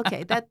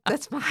 Okay,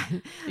 that's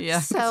fine. Yeah,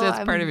 So because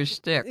that's part of his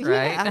shtick, right?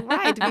 yeah,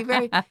 right, to be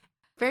very,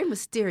 very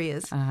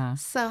mysterious. Uh-huh.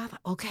 So I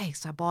thought, okay,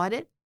 so I bought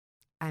it.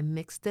 I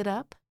mixed it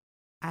up.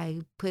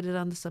 I put it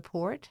on the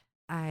support.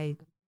 I,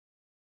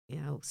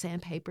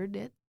 sandpapered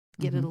it,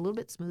 get it a little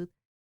bit smooth.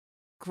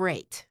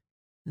 Great.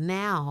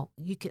 Now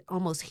you could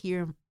almost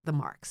hear the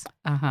marks.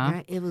 Uh-huh.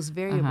 Right? It was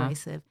very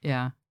abrasive.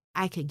 Yeah.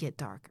 I could get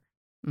darker.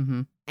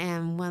 Mm-hmm.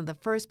 And one of the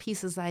first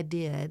pieces I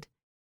did,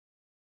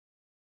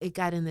 it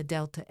got in the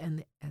Delta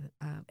and the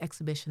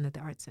exhibition at the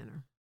Art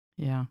Center.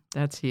 Yeah,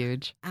 that's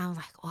huge. I was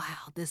like,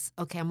 wow,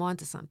 okay, I'm on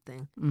to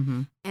something.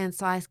 Mm-hmm. And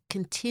so I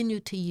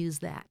continued to use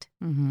that.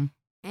 Mm-hmm.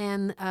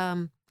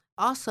 And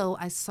also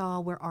I saw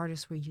where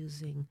artists were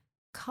using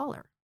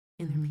color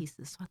in their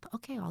pieces. So I thought,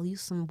 okay, I'll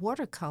use some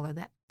watercolor.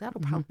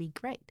 That'll probably be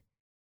great.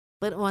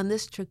 But on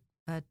this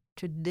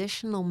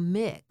traditional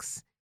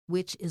mix,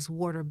 which is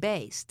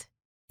water-based,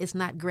 it's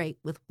not great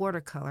with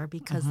watercolor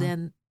because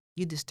then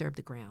you disturb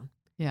the ground.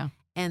 Yeah.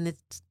 And it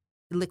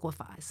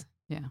liquefies.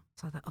 Yeah.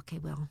 So I thought, okay,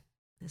 well,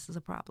 this is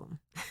a problem.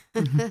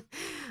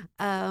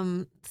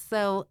 Mm-hmm.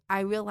 So I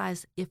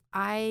realized if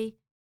I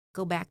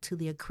go back to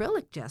the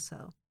acrylic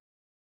gesso,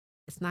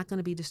 it's not going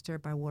to be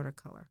disturbed by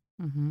watercolor.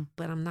 Mm-hmm.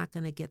 But I'm not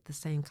going to get the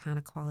same kind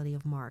of quality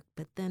of mark.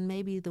 But then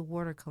maybe the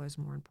watercolor is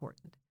more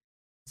important.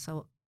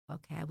 So,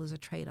 okay, it was a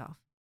trade-off.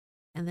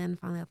 And then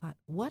finally I thought,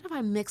 what if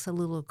I mix a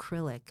little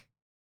acrylic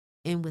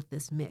in with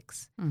this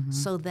mix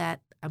so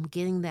that I'm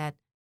getting that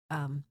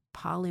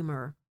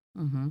polymer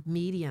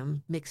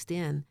medium mixed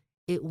in?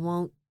 It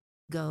won't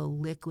go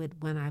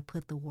liquid when I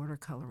put the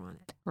watercolor on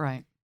it.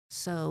 Right.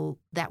 So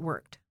that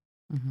worked.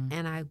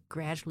 And I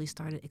gradually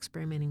started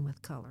experimenting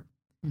with color.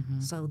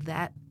 So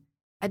that,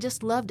 I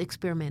just loved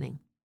experimenting.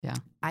 Yeah.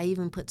 I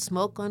even put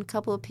smoke on a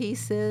couple of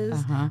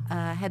pieces.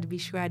 I had to be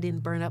sure I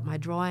didn't burn up my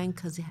drawing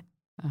because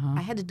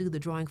I had to do the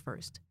drawing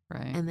first.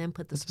 Right. And then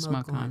put the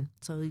smoke on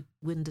so it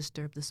wouldn't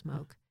disturb the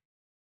smoke.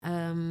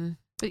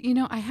 But,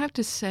 I have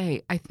to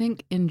say, I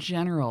think in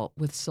general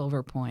with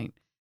Silver Point,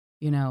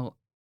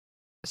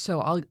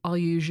 so I'll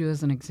use you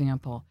as an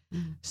example.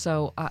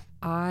 So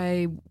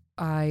I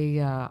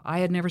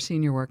had never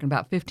seen your work, and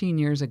about 15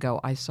 years ago,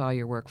 I saw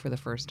your work for the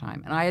first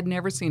time, and I had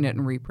never seen it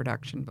in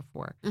reproduction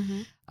before.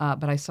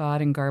 But I saw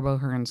it in Garbo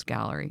Hearn's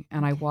gallery,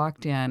 and I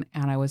walked in,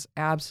 and I was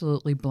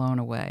absolutely blown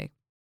away.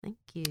 Thank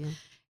you.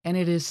 And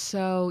it is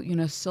so,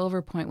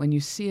 Silver Point, when you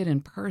see it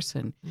in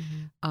person,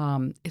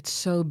 it's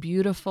so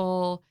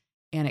beautiful,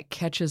 and it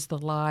catches the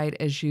light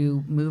as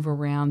you move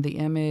around the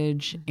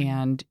image,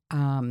 and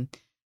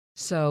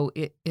so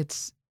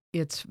it's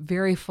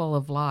very full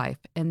of life.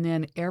 And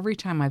then every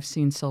time I've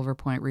seen Silver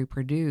Point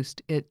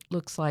reproduced, it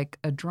looks like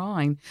a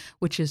drawing,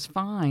 which is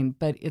fine,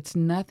 but it's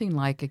nothing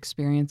like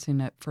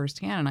experiencing it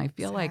firsthand. And I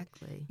feel like,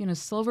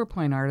 Silver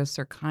Point artists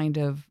are kind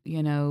of,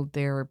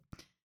 they're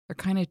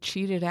kind of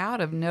cheated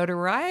out of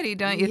notoriety,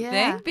 don't you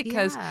think?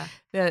 Because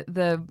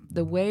the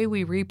way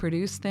we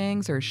reproduce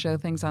things or show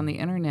things on the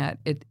internet,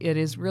 it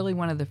is really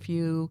one of the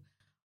few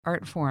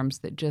art forms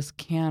that just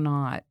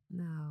cannot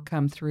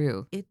come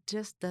through. It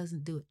just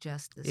doesn't do it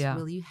justice. Yeah.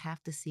 Really, you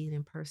have to see it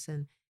in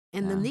person.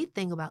 And the neat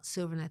thing about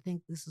silver, and I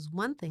think this is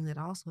one thing that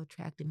also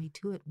attracted me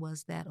to it,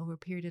 was that over a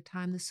period of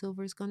time, the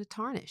silver is going to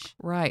tarnish.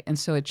 Right. And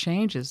so it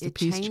changes. The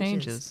piece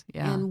changes.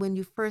 Yeah. And when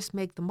you first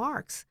make the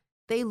marks,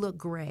 they look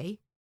gray,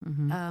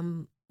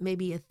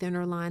 maybe a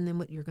thinner line than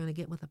what you're going to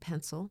get with a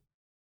pencil.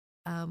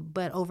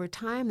 But over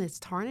time, it's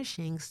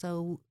tarnishing.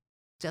 So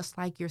just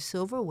like your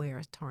silverware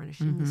is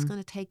tarnishing, it's going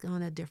to take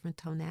on a different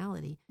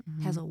tonality,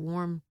 has a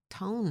warm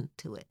tone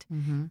to it.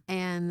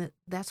 And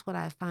that's what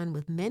I find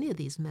with many of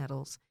these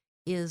metals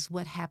is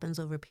what happens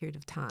over a period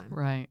of time.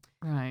 Right.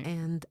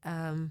 And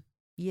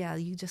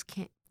you just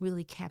can't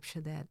really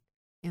capture that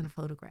in a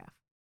photograph.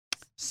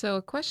 So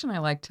a question I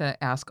like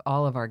to ask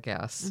all of our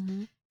guests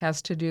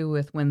has to do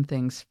with when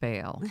things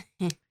fail.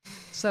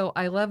 So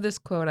I love this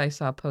quote I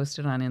saw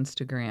posted on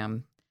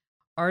Instagram.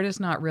 Art is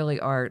not really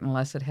art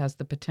unless it has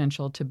the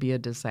potential to be a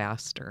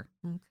disaster.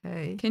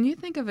 Okay. Can you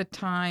think of a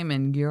time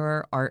in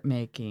your art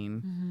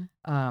making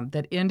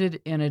that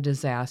ended in a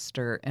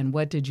disaster, and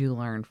what did you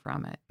learn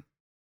from it?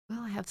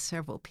 Well, I have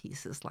several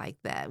pieces like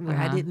that where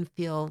I didn't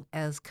feel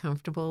as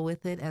comfortable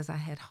with it as I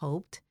had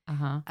hoped.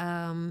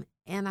 And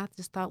I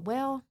just thought,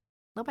 well,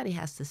 nobody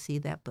has to see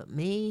that but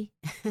me,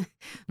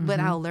 but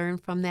I'll learn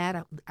from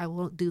that. I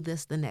won't do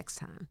this the next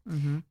time.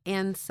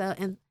 And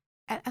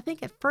I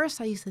think at first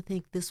I used to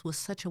think this was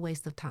such a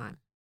waste of time.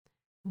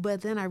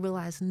 But then I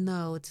realized,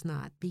 no, it's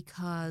not,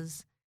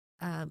 because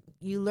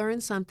you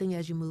learn something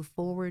as you move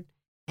forward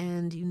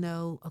and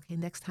okay,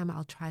 next time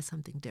I'll try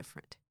something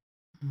different.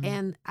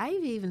 And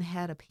I've even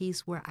had a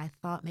piece where I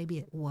thought maybe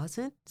it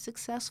wasn't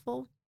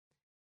successful.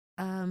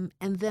 And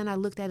then I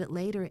looked at it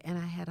later and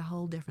I had a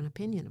whole different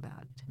opinion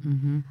about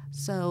it.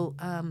 So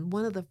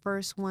one of the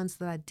first ones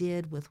that I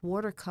did with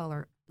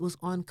watercolor was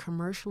on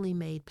commercially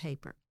made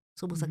paper.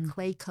 So it was a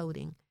clay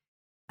coating.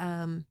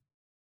 I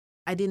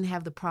didn't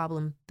have the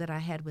problem that I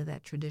had with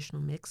that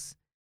traditional mix.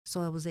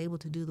 So I was able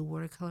to do the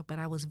watercolor, but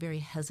I was very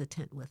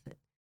hesitant with it.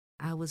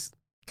 I was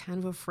kind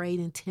of afraid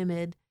and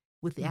timid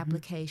with the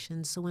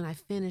application. So when I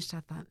finished, I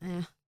thought,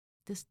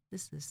 this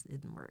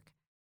didn't work.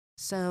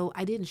 So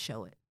I didn't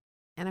show it.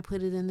 And I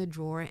put it in the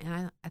drawer.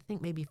 And I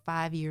think maybe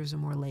 5 years or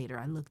more later,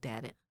 I looked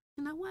at it.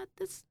 You know what?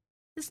 This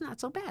is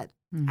not so bad.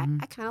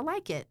 I kind of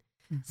like it.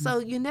 So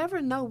you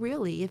never know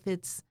really if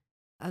it's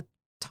a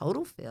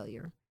total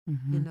failure,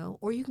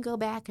 or you can go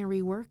back and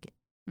rework it.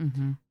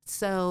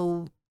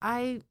 So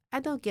I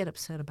don't get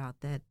upset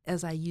about that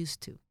as I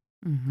used to.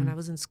 When I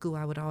was in school,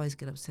 I would always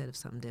get upset if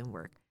something didn't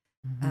work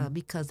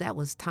because that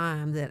was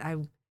time that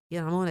I'm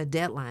on a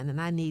deadline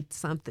and I need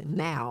something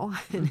now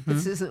and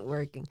this isn't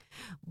working.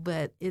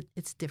 But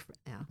it's different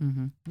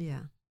now.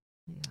 Yeah.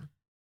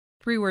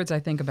 3 words I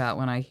think about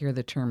when I hear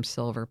the term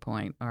Silver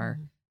Point are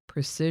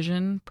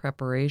precision,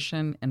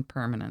 preparation, and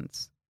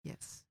permanence.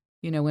 Yes.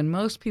 When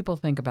most people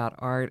think about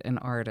art and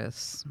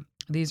artists,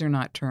 these are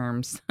not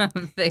terms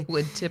they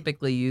would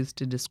typically use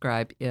to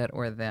describe it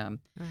or them.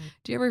 Right.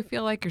 Do you ever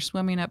feel like you're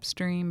swimming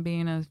upstream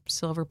being a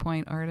Silver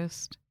Point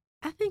artist?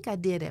 I think I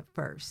did at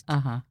first,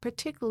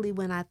 particularly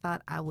when I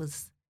thought I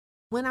was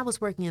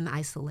working in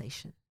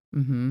isolation.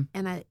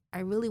 And I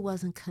really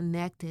wasn't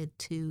connected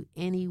to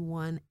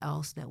anyone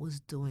else that was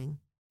doing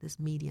this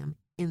medium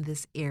in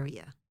this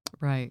area.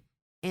 Right.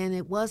 And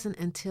it wasn't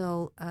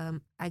until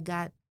I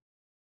got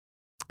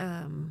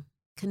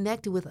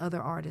connected with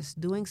other artists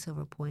doing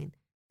Silver Point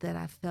that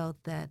I felt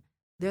that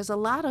there's a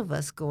lot of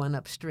us going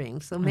upstream.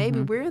 So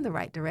maybe we're in the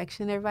right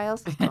direction. Everybody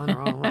else is going the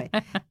wrong way.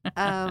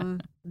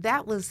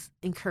 That was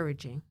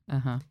encouraging.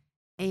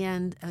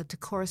 And to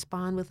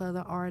correspond with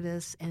other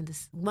artists. And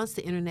once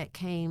the internet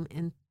came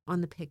in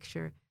on the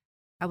picture,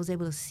 I was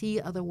able to see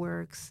other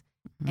works.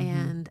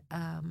 And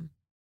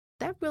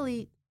that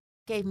really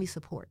gave me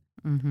support.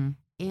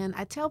 And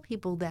I tell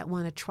people that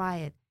want to try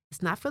it,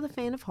 it's not for the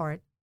faint of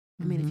heart.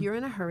 I mean, if you're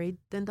in a hurry,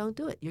 then don't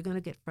do it. You're going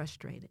to get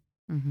frustrated.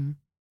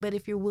 But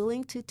if you're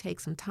willing to take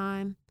some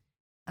time,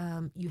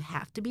 you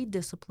have to be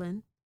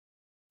disciplined.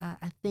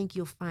 I think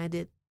you'll find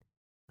it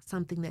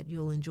something that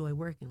you'll enjoy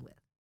working with.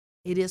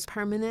 It is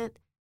permanent.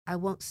 I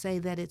won't say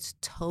that it's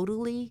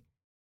totally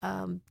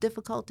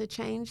difficult to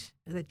change,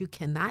 that you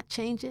cannot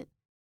change it.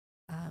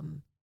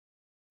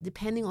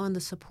 Depending on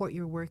the support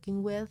you're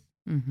working with,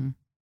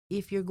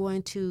 if you're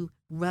going to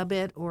rub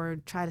it or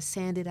try to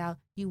sand it out,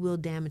 you will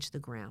damage the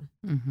ground.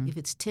 If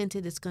it's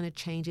tinted, it's going to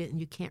change it, and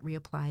you can't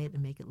reapply it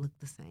and make it look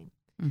the same.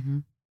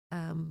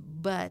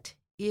 But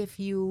if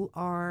you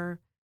are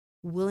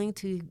willing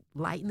to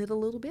lighten it a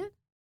little bit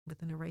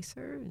with an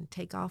eraser and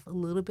take off a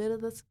little bit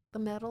of the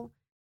metal,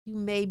 you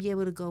may be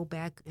able to go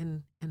back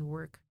and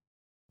work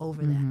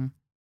over that.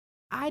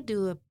 I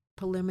do a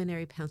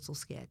preliminary pencil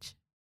sketch.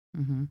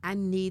 I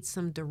need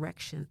some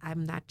direction.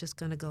 I'm not just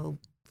going to go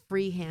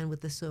freehand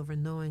with the silver,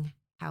 knowing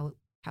how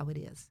it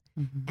is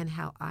and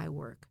how I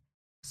work.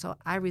 So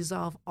I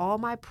resolve all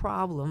my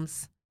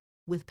problems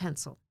with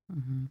pencil.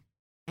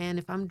 And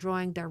if I'm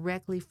drawing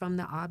directly from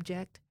the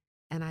object,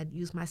 and I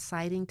use my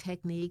sighting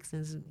techniques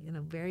and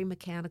very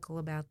mechanical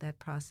about that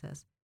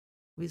process,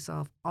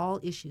 resolve all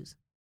issues.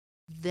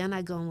 Then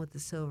I go in with the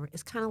silver.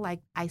 It's kind of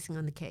like icing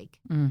on the cake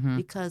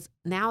because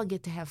now I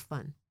get to have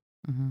fun.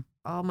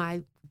 All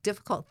my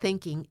difficult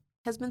thinking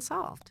has been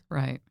solved.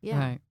 Right. Yeah.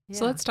 Right. Yeah.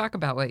 So let's talk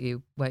about what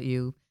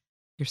your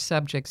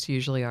subjects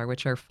usually are,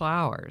 which are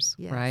flowers,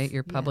 Yes, right?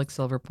 Your public yes.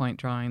 Silver Point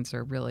drawings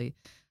are really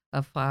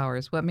of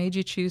flowers. What made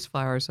you choose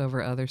flowers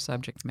over other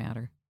subject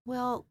matter?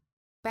 Well,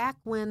 back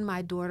when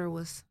my daughter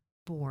was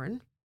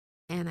born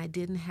and I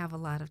didn't have a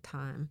lot of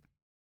time,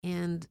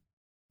 and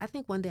I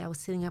think one day I was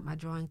sitting at my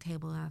drawing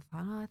table and I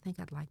thought, I think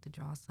I'd like to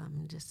draw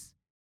something just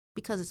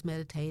because it's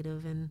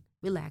meditative and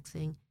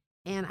relaxing.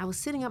 And I was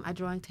sitting at my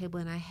drawing table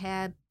and I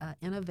had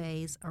in a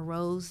vase a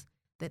rose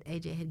that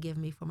AJ had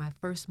given me for my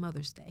first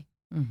Mother's Day.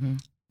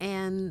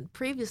 And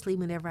previously,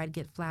 whenever I'd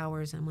get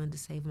flowers and wanted to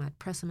save them, I'd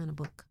press them in a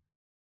book.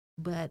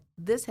 But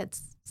this had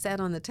sat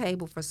on the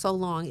table for so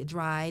long, it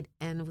dried,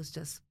 and it was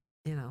just,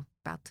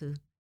 about to,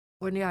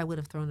 ordinarily I would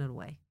have thrown it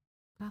away.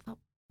 But I thought,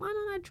 why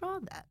don't I draw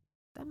that?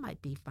 That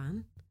might be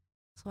fun.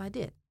 So I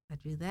did. I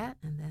drew that,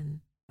 and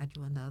then I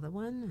drew another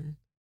one. And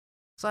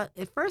so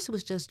at first, it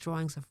was just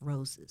drawings of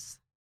roses.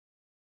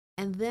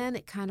 And then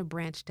it kind of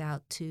branched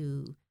out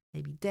to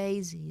maybe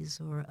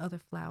daisies or other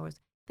flowers.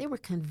 They were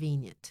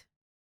convenient.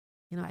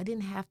 I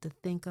didn't have to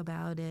think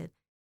about it.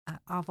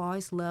 I've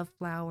always loved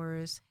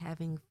flowers,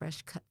 having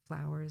fresh cut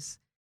flowers.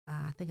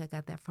 I think I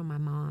got that from my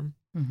mom.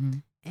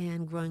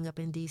 And growing up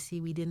in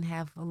D.C., we didn't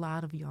have a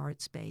lot of yard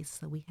space,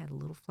 so we had a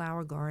little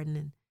flower garden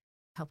and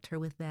helped her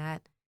with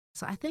that.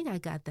 So I think I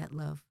got that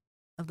love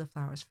of the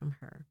flowers from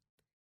her.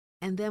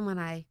 And then when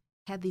I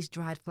had these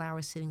dried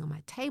flowers sitting on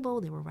my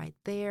table, they were right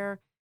there.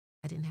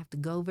 I didn't have to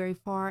go very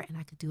far, and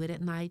I could do it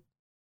at night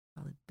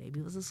while the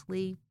baby was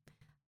asleep.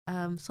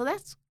 So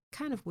that's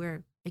kind of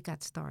where it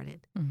got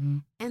started.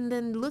 And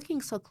then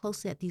looking so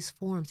closely at these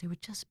forms, they were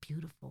just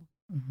beautiful.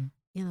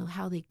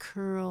 How they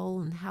curl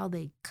and how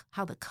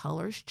the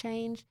colors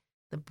change.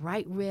 the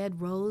bright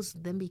red rose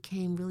then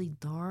became really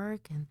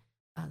dark and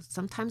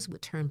sometimes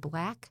would turn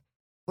black.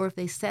 Or if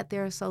they sat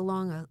there so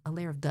long, a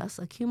layer of dust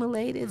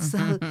accumulated.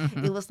 So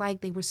it was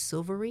like they were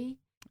silvery.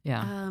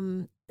 Yeah.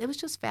 It was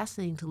just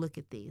fascinating to look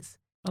at these.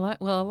 A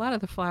lot of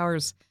the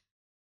flowers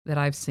that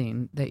I've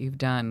seen that you've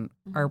done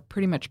are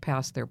pretty much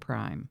past their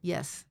prime.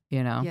 Yes.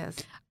 You know, Yes.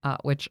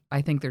 which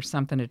I think there's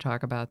something to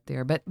talk about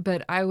there.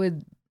 But I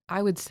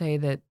would say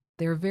that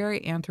they're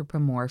very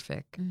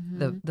anthropomorphic.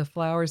 The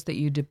flowers that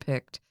you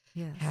depict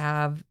Yes.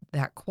 have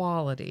that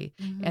quality,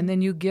 and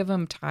then you give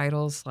them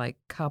titles like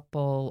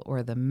couple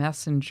or the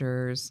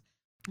messengers.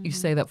 You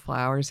say that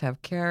flowers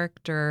have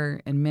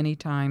character, and many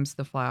times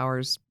the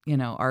flowers,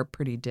 are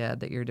pretty dead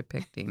that you're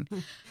depicting.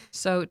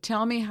 So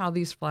tell me how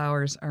these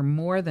flowers are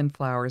more than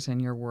flowers in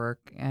your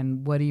work,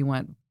 and what do you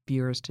want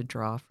viewers to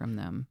draw from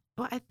them?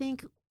 Well, I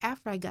think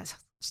after I got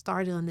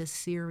started on this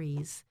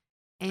series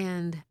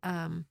and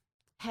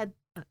had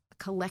a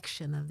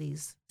collection of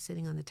these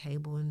sitting on the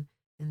table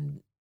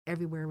and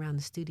everywhere around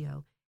the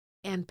studio,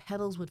 and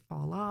petals would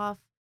fall off.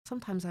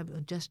 Sometimes I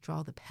would just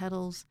draw the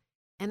petals.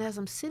 And as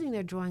I'm sitting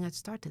there drawing, I'd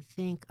start to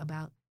think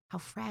about how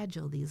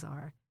fragile these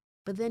are.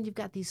 But then you've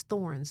got these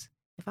thorns.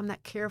 If I'm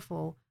not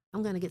careful,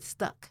 I'm going to get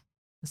stuck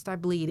and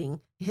start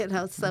bleeding,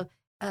 So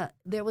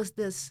there was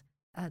this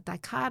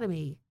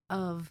dichotomy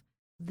of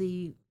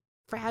the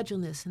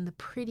fragileness and the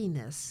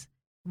prettiness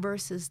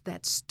versus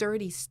that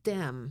sturdy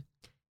stem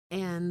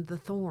and the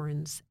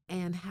thorns,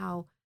 and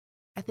how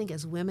I think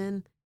as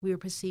women, we are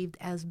perceived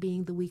as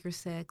being the weaker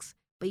sex.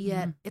 But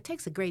yet, it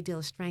takes a great deal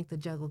of strength to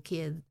juggle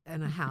kids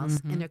and a house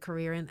and a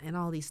career and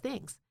all these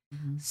things.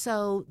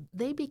 So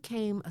they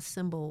became a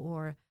symbol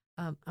or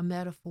a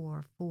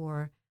metaphor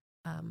for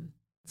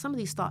some of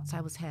these thoughts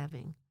I was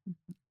having.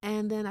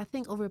 And then I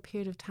think over a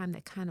period of time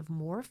that kind of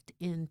morphed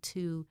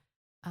into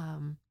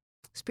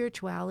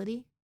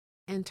spirituality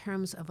in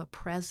terms of a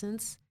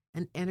presence,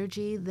 an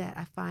energy that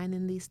I find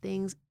in these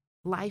things,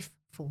 life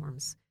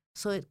forms.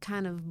 So it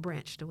kind of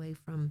branched away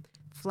from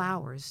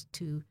flowers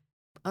to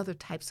other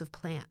types of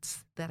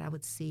plants that I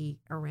would see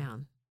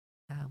around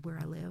where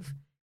I live,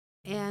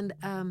 and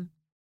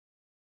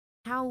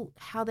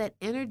how that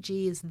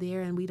energy is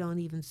there and we don't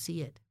even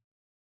see it.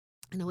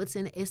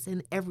 It's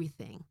in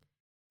everything,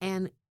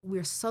 and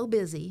we're so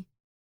busy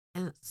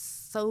and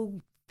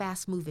so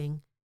fast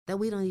moving that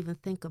we don't even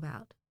think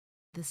about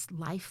this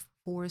life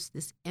force,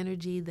 this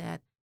energy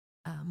that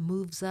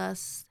moves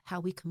us, how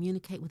we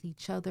communicate with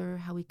each other,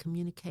 how we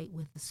communicate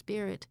with the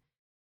spirit.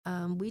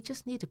 We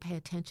just need to pay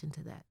attention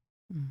to that.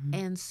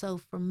 And so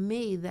for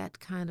me,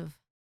 that kind of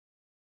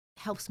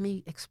helps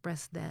me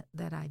express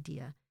that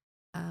idea.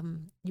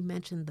 You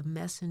mentioned the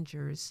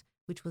messengers,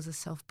 which was a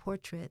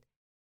self-portrait,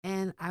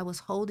 and I was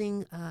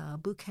holding a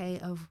bouquet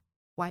of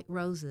white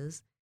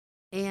roses,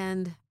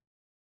 and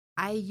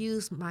I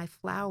used my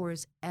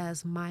flowers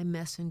as my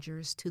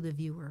messengers to the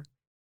viewer.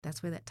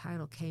 That's where that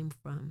title came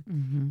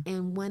from.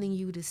 And wanting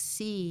you to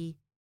see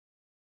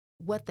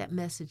what that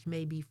message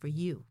may be for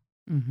you.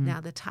 Now,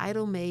 the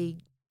title may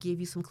give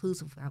you some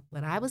clues of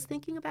what I was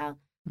thinking about,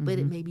 but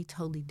it may be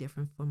totally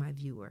different for my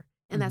viewer.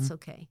 And that's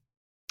okay.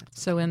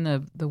 So in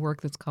the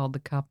work that's called The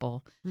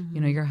Couple,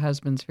 your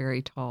husband's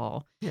very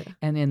tall. Yeah.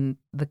 And in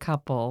The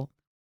Couple,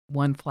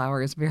 one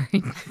flower is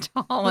very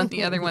tall and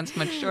the other one's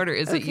much shorter.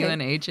 Is it you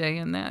and AJ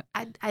in that?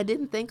 I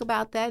didn't think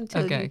about that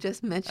until you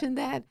just mentioned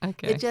that.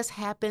 Okay. It just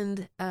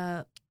happened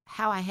how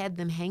I had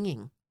them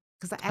hanging,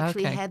 because I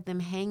actually had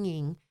them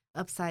hanging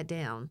upside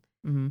down.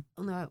 Oh,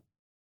 no,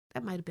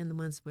 that might have been the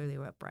ones where they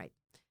were upright.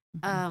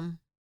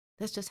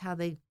 That's just how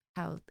it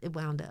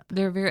wound up.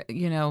 They're very,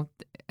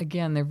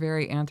 again, they're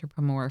very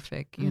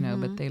anthropomorphic,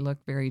 but they look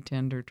very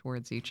tender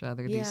towards each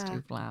other, these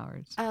two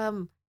flowers.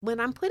 When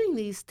I'm putting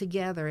these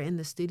together in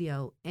the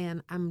studio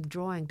and I'm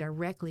drawing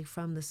directly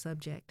from the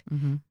subject,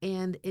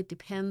 and it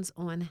depends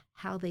on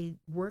how they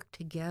work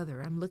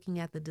together. I'm looking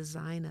at the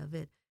design of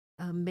it.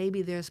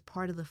 Maybe there's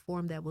part of the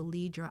form that will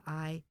lead your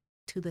eye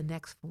to the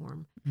next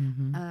form.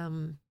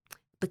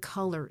 The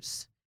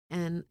colors,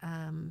 and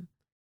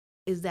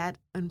is that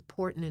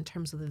important in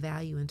terms of the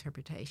value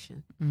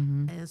interpretation?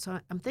 And so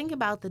I'm thinking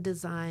about the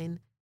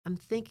design. I'm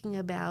thinking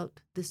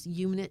about this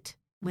unit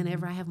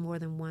whenever I have more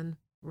than one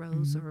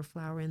rose or a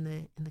flower in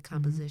the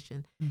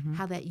composition,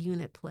 how that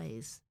unit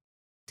plays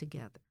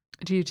together.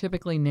 Do you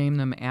typically name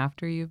them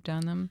after you've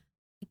done them?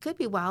 It could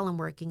be while I'm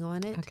working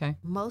on it. Okay.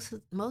 Most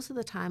of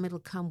the time it'll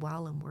come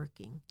while I'm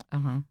working.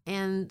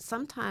 And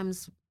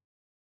sometimes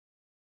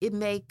it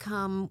may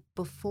come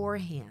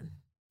beforehand.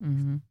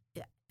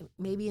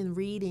 Maybe in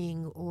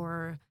reading,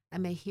 or I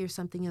may hear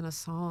something in a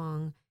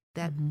song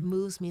that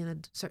moves me in a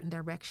certain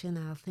direction,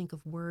 and I'll think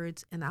of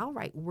words, and I'll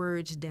write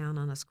words down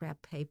on a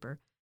scrap paper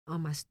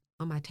on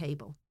my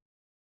table,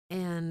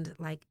 and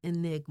like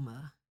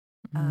enigma,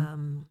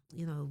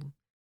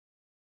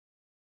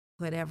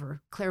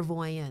 whatever,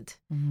 clairvoyant,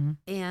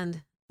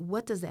 and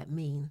what does that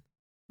mean?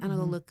 And I'll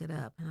go look it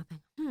up, and I'll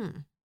think,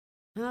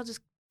 and I'll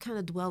just kind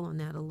of dwell on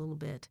that a little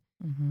bit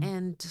Mm-hmm.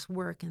 and just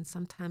work. And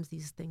sometimes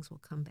these things will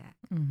come back.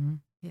 Mm-hmm.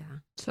 Yeah.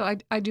 So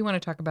I do want to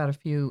talk about a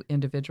few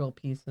individual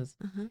pieces.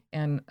 Uh-huh.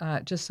 And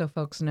just so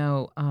folks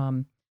know,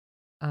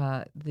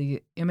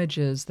 the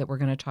images that we're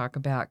going to talk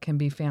about can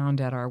be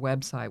found at our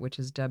website, which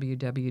is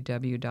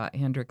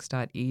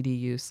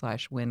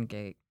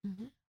www.hendrix.edu/Wingate.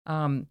 Mm-hmm.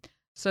 Um,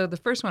 so the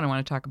first one I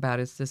want to talk about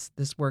is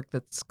this work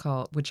that's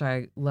called, which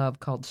I love,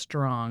 called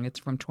Strong. It's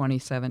from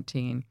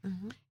 2017.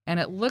 Mm-hmm. And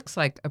it looks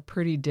like a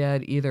pretty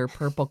dead either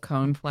purple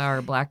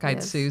coneflower, black-eyed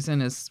Yes.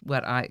 Susan is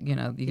what you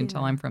can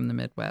tell Yeah. I'm from the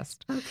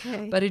Midwest.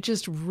 Okay. But it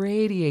just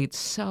radiates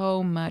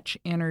so much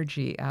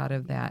energy out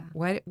of that.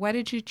 Yeah. Why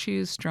did you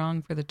choose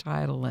Strong for the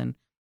title? And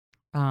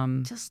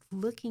Just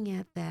looking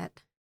at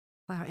that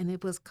flower, and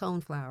it was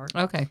coneflower,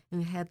 okay.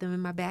 and I had them in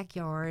my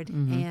backyard,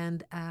 Mhm.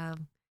 and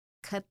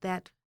cut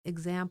that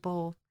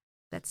sample,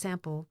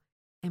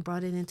 and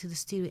brought it into the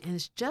studio. And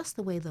it's just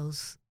the way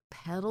those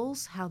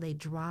petals, how they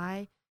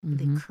dry,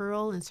 they Mhm.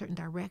 curl in certain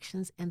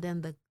directions, and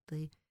then the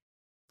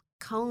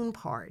cone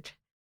part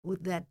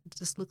that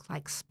just looks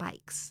like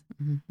spikes,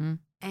 Mhm.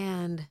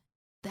 and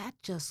that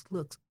just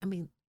looks. I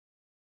mean,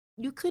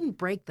 you couldn't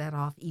break that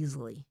off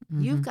easily.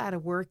 Mhm. You've got to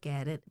work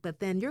at it, but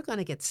then you're going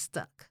to get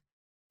stuck,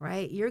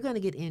 right? You're going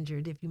to get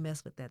injured if you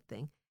mess with that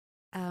thing.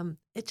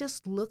 It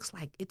just looked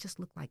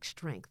like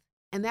strength.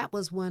 And that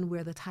was one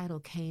where the title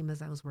came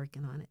as I was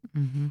working on it.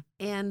 Mhm.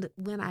 And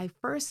when I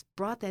first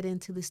brought that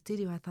into the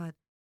studio, I thought,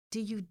 do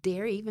you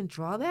dare even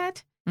draw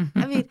that?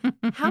 I mean,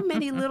 how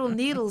many little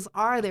needles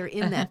are there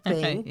in that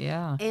thing?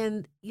 Yeah.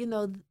 And,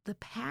 the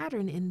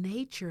pattern in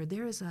nature,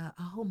 there is a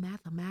whole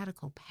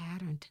mathematical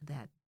pattern to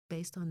that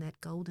based on that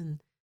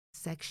golden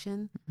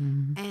section.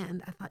 Mhm.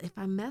 And I thought, if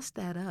I mess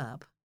that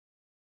up,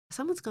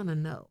 someone's going to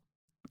know.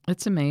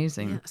 It's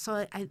amazing. Yeah,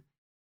 so I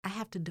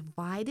have to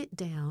divide it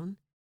down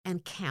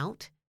and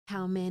count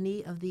how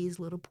many of these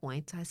little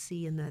points I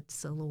see in that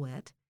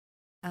silhouette,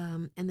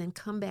 and then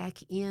come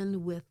back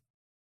in with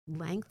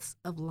lengths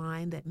of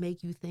line that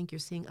make you think you're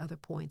seeing other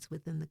points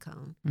within the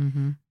cone.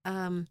 Mhm.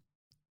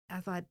 I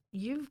thought,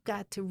 you've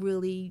got to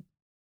really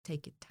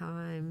take your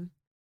time.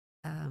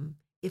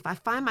 If I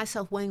find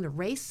myself wanting to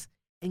race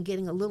and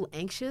getting a little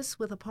anxious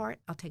with a part,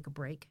 I'll take a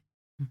break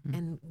Mhm.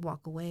 and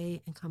walk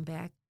away and come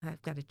back.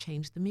 I've got to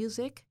change the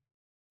music.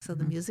 So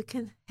the Mhm. music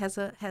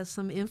has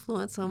some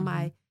influence on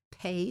my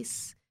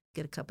pace.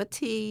 Get a cup of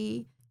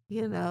tea,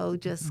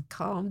 just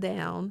calm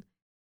down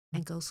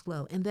and go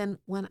slow. And then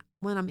when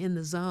I'm in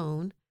the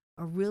zone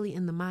or really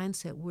in the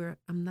mindset where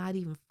I'm not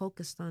even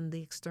focused on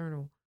the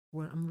external,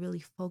 where I'm really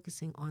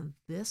focusing on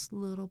this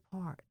little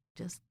part,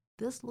 just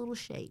this little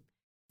shape,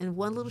 and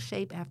one little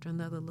shape after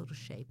another little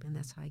shape, and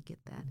that's how I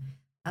get that.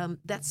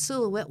 That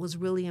silhouette was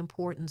really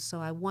important, so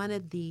I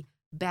wanted the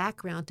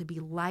background to be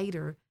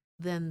lighter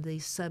than the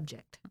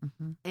subject.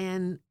 Mhm.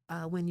 And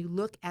when you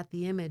look at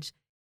the image,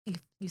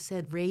 you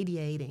said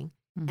radiating,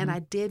 and Mhm. I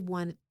did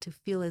want it to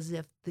feel as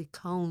if the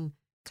cone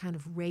kind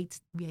of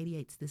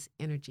radiates this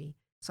energy.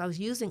 So I was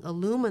using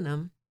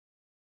aluminum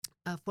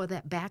for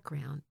that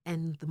background,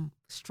 and the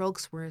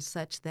strokes were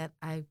such that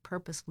I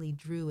purposely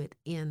drew it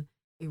in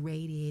a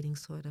radiating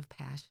sort of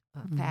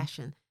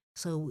fashion,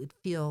 so it would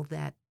feel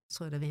that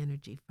sort of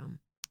energy from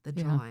the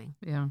Yeah. drawing.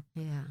 Yeah.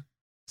 Yeah.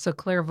 So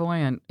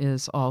Clairvoyant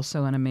is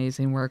also an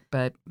amazing work,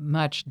 but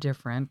much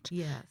different.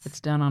 Yes.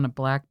 It's done on a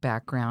black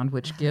background,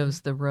 which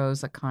gives the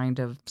rose a kind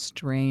of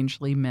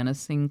strangely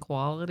menacing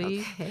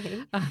quality,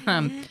 Okay.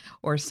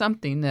 or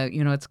something that,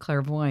 it's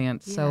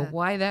clairvoyant. So Yeah.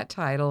 why that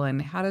title,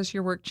 and how does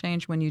your work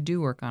change when you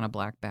do work on a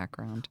black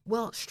background?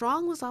 Well,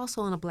 Strong was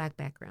also on a black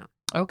background.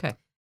 Okay.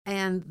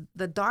 And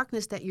the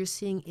darkness that you're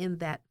seeing in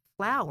that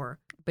flower,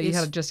 But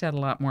you just had a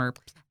lot more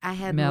I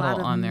had a metal lot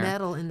of on there.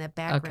 metal in that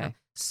background. Okay.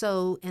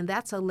 So, and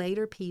that's a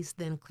later piece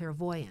than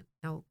Clairvoyant.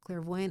 Now,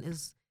 Clairvoyant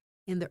is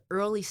in the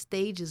early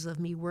stages of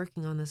me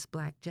working on this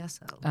black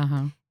gesso.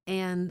 Uh-huh.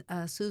 And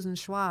Susan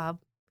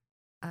Schwab,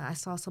 I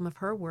saw some of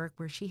her work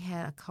where she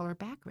had a color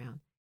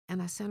background.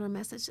 And I sent her a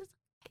message, just,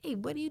 hey,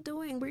 what are you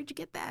doing? Where'd you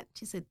get that?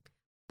 She said,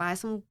 buy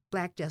some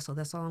black gesso.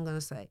 That's all I'm going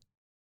to say.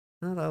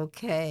 I thought,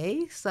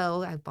 okay.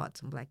 So I bought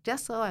some black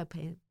gesso. I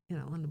painted,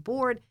 on the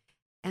board.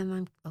 And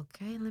I'm,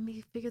 okay, let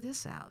me figure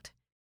this out.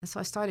 And so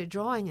I started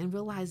drawing and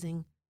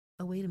realizing,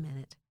 oh, wait a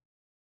minute.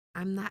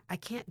 I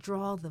can't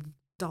draw the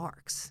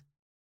darks.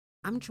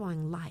 I'm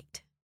drawing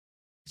light.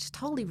 It's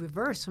totally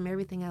reversed from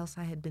everything else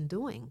I had been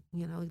doing.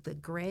 The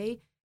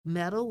gray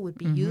metal would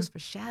be used for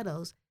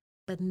shadows,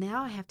 but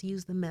now I have to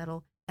use the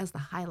metal as the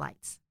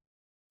highlights.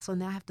 So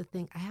now I have to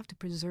think, I have to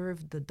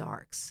preserve the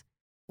darks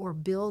or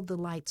build the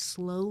light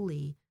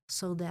slowly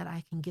so that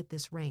I can get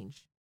this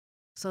range.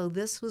 So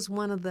this was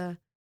one of the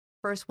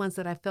first ones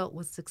that I felt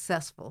was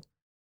successful.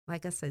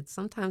 Like I said,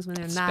 sometimes when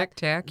they're not,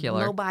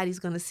 spectacular, nobody's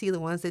going to see the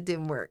ones that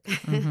didn't work.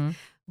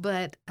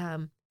 But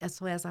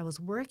as I was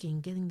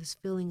working, getting this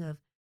feeling of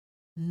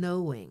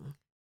knowing.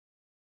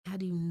 How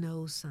do you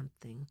know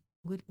something?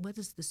 What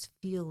is this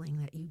feeling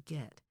that you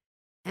get?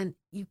 And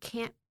you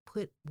can't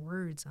put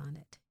words on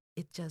it.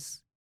 It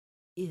just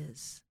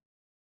is,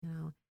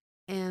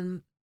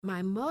 And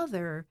my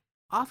mother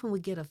often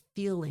would get a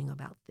feeling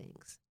about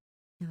things.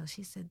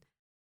 She said,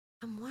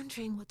 I'm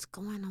wondering what's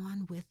going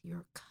on with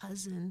your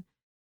cousin,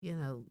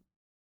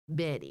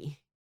 Betty.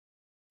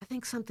 I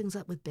think something's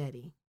up with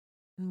Betty.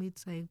 And we'd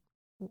say,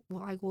 well,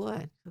 like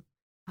what?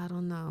 I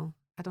don't know.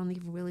 I don't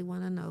even really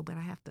want to know, but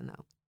I have to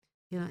know.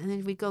 And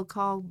then we'd go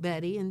call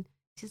Betty, and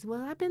she said,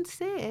 well, I've been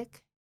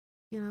sick.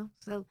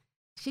 So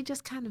she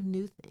just kind of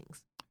knew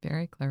things.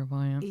 Very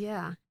clairvoyant.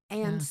 Yeah.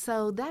 And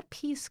so that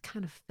piece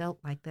kind of felt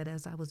like that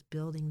as I was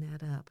building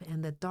that up.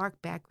 And the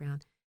dark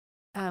background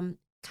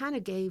kind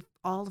of gave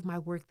all of my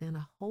work then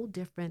a whole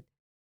different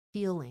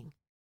feeling.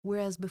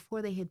 Whereas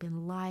before they had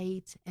been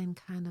light and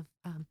kind of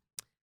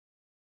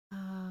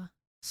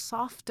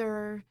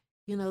softer,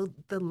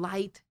 the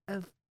light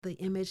of the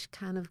image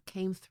kind of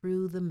came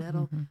through the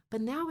metal. Mm-hmm.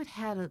 But now it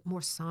had a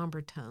more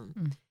somber tone.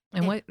 Mm.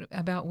 And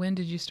when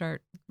did you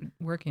start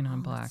working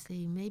on black? Let's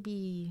see,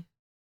 maybe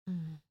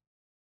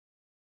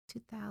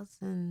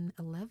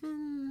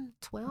 2011,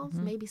 12,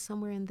 maybe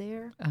somewhere in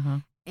there. Uh-huh.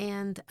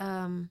 And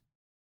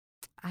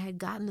I had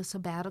gotten a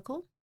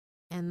sabbatical,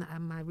 and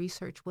my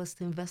research was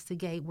to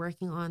investigate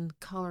working on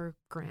color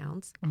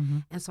grounds. Mm-hmm.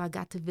 And so I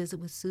got to visit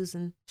with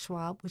Susan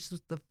Schwab, which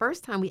was the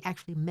first time we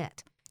actually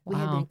met. We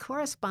had been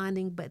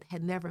corresponding, but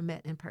had never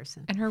met in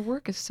person. And her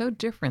work is so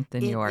different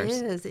than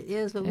yours. It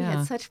is. But we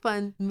had such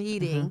fun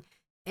meeting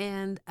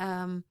and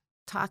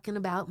talking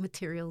about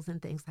materials and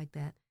things like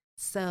that.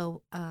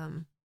 So I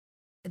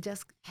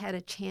just had a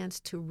chance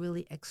to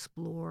really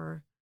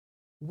explore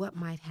what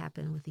might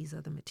happen with these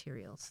other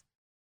materials.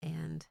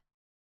 And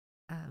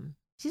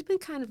she's been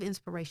kind of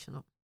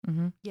inspirational.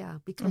 Mm-hmm. Yeah.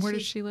 Because and where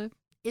does she live?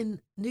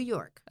 In New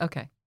York.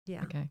 Okay.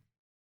 Yeah. Okay.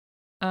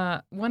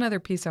 One other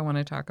piece I want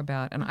to talk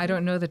about, and I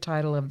don't know the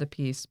title of the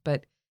piece,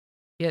 but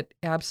it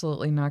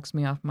absolutely knocks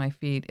me off my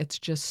feet. It's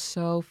just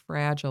so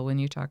fragile when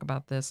you talk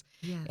about this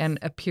and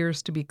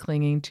appears to be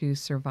clinging to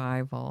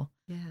survival.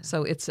 Yeah.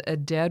 So it's a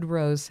dead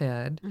rose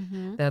head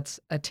that's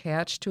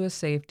attached to a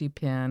safety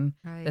pin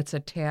that's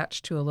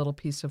attached to a little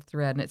piece of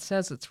thread. And it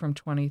says it's from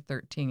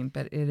 2013,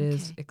 but it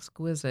is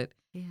exquisite.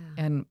 Yeah.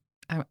 And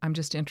I'm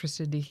just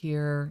interested to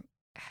hear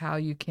how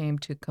you came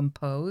to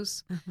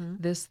compose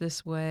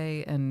this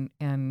way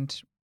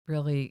and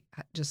really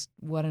just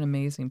what an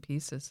amazing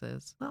piece this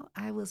is. Well,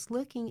 I was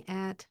looking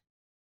at,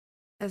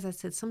 as I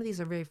said, some of these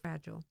are very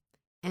fragile,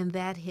 and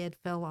that head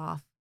fell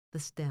off the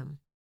stem.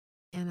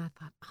 And I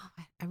thought,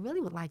 I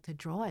really would like to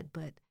draw it,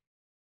 but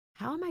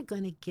how am I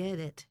going to get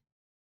it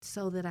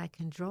so that I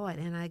can draw it?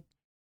 And I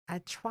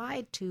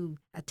tried to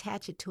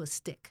attach it to a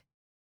stick,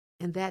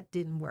 and that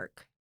didn't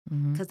work.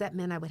 Because that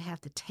meant I would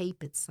have to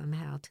tape it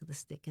somehow to the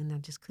stick, and I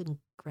just couldn't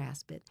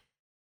grasp it.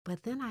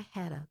 But then I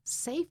had a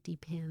safety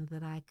pin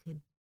that I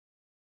could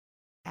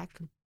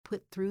actually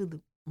put through the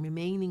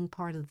remaining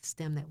part of the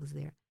stem that was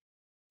there.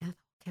 And I thought,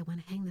 okay, I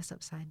want to hang this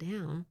upside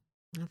down.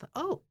 And I thought,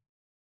 I'll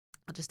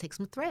just take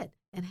some thread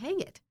and hang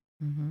it.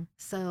 Mm-hmm.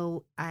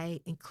 So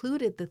I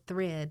included the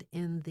thread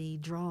in the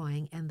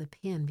drawing and the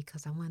pin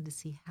because I wanted to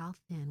see how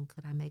thin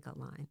could I make a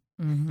line.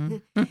 Mm-hmm.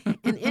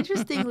 And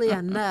interestingly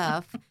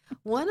enough,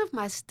 one of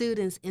my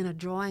students in a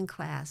drawing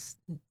class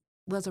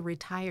was a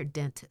retired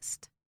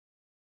dentist.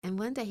 And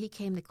one day he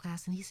came to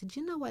class and he said,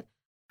 you know what?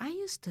 I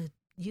used to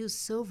use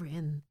silver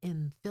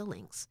in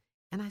fillings,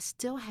 and I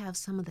still have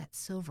some of that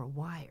silver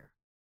wire.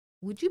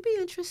 Would you be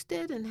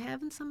interested in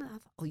having some of that? I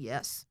thought, oh,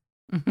 yes.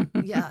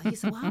 Yeah. He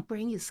said, well, I'll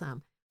bring you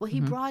some. Well, he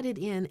brought it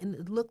in, and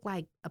it looked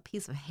like a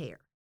piece of hair.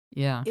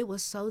 Yeah. It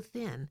was so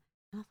thin.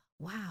 And I thought,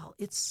 wow,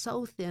 it's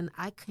so thin,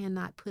 I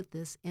cannot put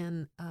this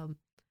in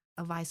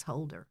a vice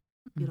holder,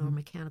 a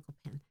mechanical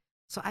pen.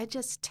 So I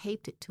just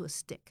taped it to a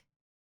stick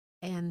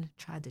and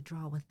tried to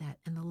draw with that.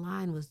 And the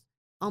line was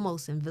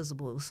almost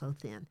invisible. It was so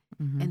thin.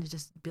 And it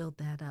just built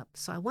that up.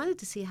 So I wanted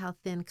to see how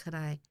thin could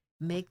I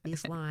make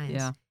these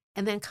lines.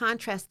 And then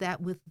contrast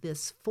that with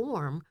this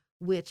form,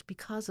 which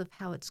because of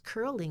how it's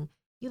curling,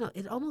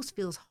 it almost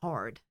feels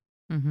hard,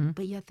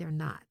 but yet they're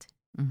not.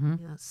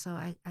 So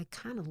I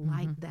kind of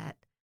like that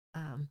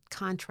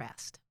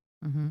contrast.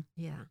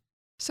 Yeah.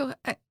 So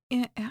I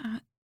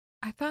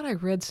thought I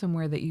read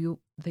somewhere that you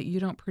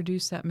don't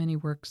produce that many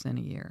works in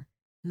a year.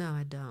 No,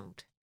 I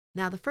don't.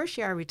 Now, the first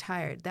year I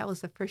retired, that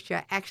was the first year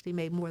I actually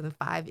made more than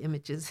 5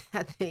 images,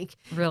 I think.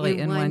 Really,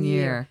 in one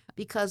year?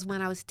 Because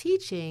when I was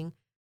teaching,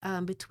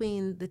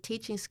 between the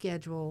teaching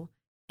schedule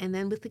and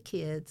then with the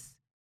kids,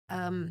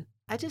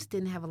 I just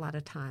didn't have a lot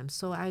of time.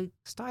 So I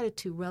started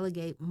to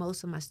relegate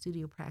most of my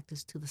studio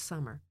practice to the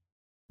summer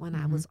when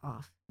I was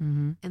off.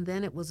 And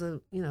then it was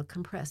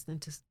compressed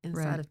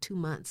inside of 2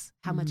 months.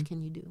 How much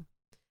can you do?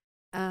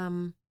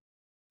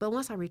 But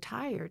once I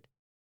retired,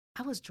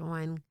 I was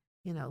drawing,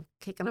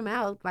 kicking them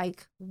out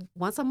like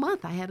once a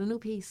month. I had a new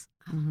piece.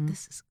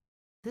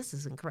 This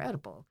is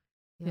incredible.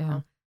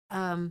 You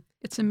know?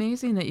 It's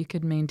amazing that you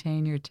could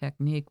maintain your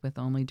technique with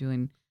only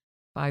doing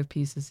 5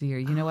 pieces a year.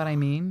 You know what I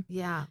mean?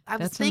 Yeah. I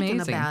was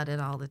thinking about it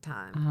all the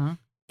time.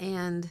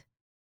 And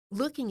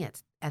looking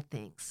at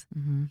things,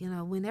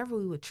 whenever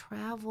we would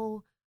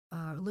travel,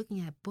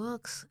 looking at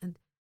books, and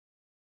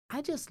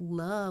I just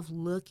love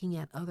looking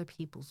at other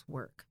people's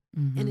work.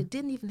 Mm-hmm. And it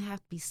didn't even have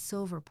to be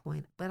silver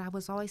point, but I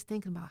was always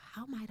thinking about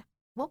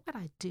what would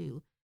I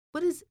do?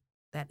 What is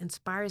that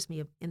inspires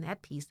me in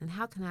that piece, and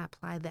how can I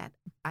apply that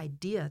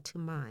idea to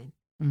mine?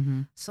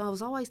 Mm-hmm. So I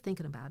was always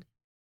thinking about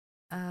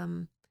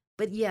it.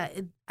 But yeah,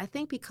 I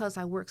think because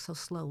I work so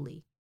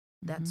slowly,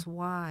 that's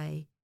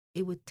why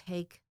it would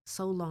take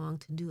so long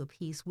to do a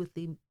piece with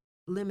the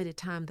limited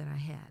time that I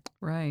had.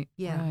 Right.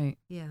 Yeah. Right.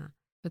 Yeah.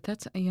 But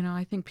that's,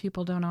 I think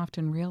people don't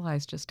often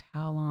realize just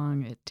how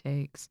long it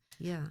takes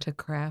Yeah. to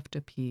craft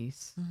a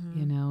piece,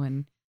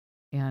 Mhm.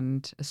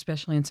 and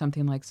especially in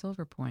something like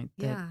Silver Point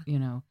that,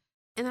 Yeah.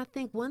 And I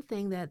think one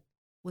thing that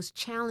was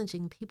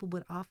challenging, people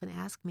would often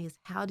ask me, is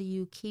how do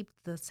you keep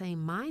the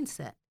same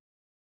mindset?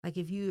 Like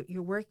if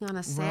you're working on a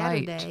right,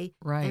 Saturday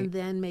right. and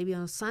then maybe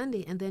on a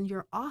Sunday and then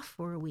you're off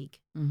for a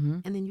week Mm-hmm.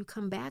 and then you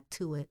come back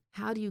to it,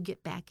 how do you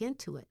get back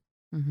into it?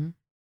 Mm-hmm.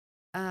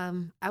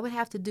 I would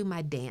have to do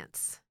my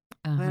dance,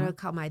 what I Uh-huh. would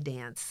call my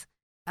dance.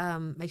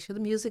 Make sure the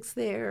music's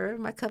there,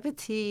 my cup of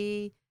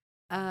tea,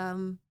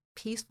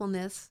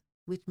 peacefulness,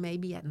 which may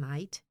be at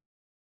night,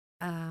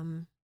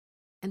 um,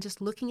 and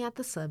just looking at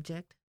the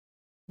subject.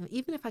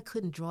 Even if I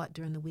couldn't draw it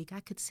during the week, I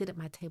could sit at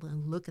my table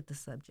and look at the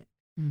subject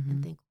and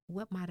Mm-hmm. think,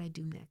 what might I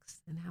do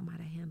next, and how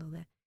might I handle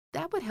that?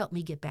 That would help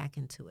me get back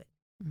into it.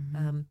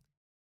 Mm-hmm.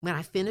 When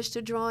I finish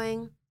the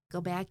drawing,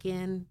 go back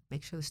in,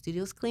 make sure the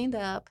studio's cleaned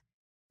up,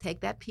 take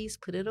that piece,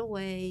 put it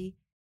away,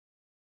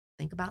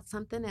 think about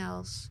something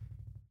else,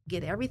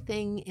 get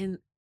everything in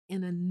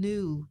a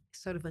new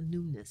sort of a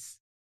newness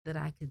that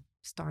I could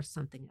start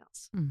something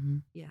else. Mm-hmm.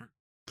 Yeah.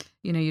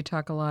 You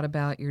talk a lot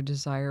about your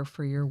desire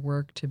for your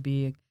work to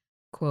be,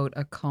 quote,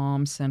 a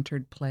calm,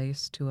 centered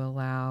place to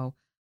allow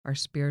our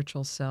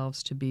spiritual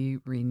selves to be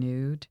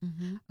renewed.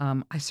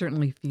 Mm-hmm. I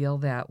certainly feel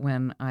that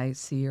when I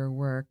see your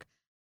work.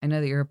 I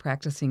know that you're a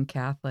practicing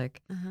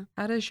Catholic. Uh-huh.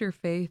 How does your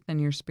faith and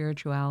your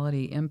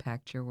spirituality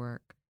impact your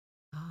work?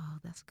 Oh,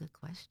 that's a good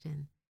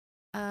question.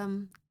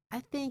 I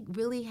think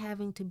really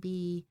having to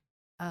be,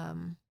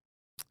 um,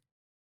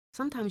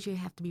 sometimes you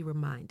have to be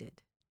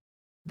reminded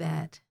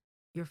that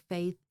your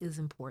faith is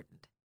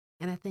important.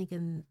 And I think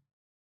in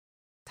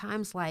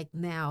times like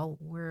now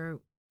where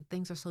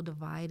things are so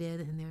divided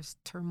and there's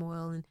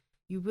turmoil, and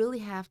you really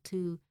have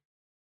to,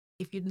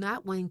 if you're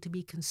not wanting to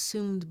be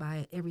consumed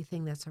by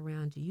everything that's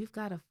around you, you've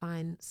got to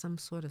find some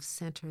sort of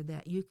center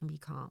that you can be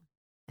calm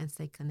and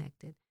stay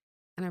connected.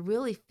 And I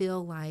really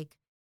feel like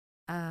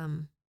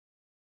um,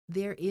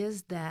 there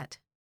is that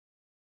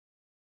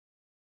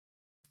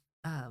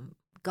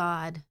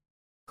God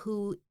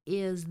who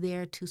is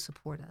there to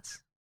support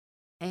us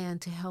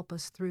and to help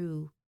us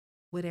through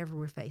whatever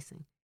we're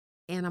facing.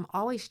 And I'm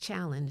always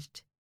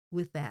challenged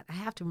with that. I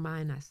have to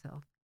remind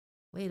myself,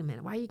 wait a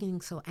minute, why are you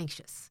getting so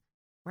anxious?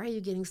 Why are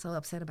you getting so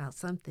upset about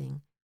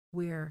something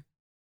where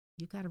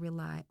you got to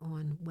rely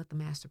on what the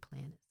master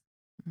plan is,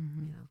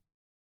 Mm-hmm.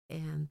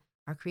 And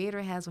our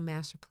creator has a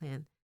master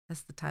plan.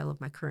 That's the title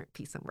of my current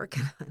piece I'm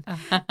working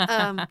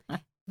on.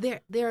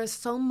 There is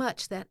so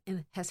much that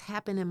has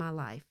happened in my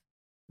life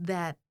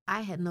that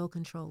I had no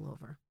control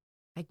over,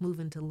 like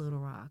moving to Little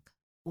Rock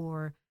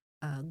or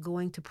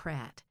going to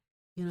Pratt.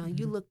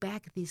 You look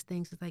back at these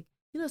things, it's like,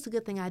 it's a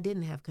good thing I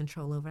didn't have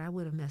control over. I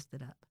would have messed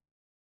it up.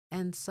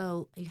 And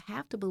so you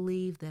have to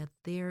believe that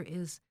there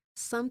is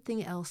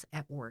something else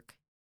at work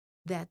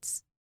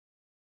that's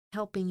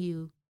helping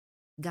you,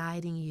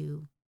 guiding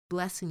you,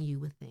 blessing you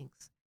with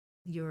things,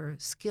 your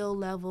skill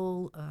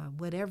level,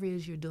 whatever it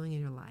is you're doing in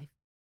your life.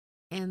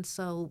 And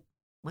so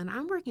when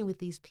I'm working with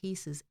these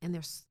pieces and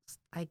there's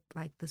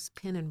like this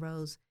Pen and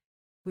Rose,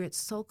 where it's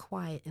so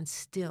quiet and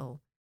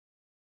still,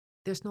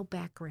 there's no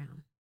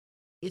background.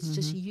 It's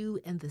just you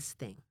and this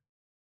thing,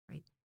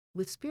 right?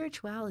 With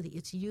spirituality,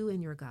 it's you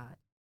and your God.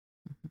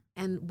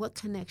 And what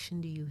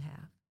connection do you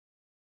have?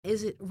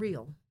 Is it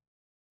real?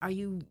 Are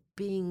you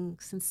being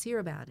sincere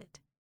about it?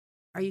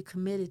 Are you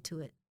committed to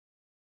it?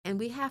 And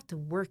we have to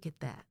work at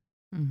that.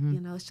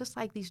 Mm-hmm. It's just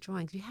like these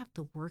drawings. You have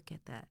to work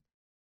at that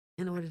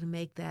in order to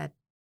make that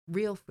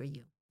real for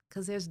you.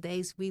 Because there's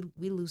days we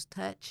lose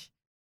touch,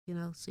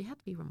 so you have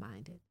to be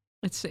reminded.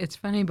 It's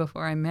funny.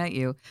 Before I met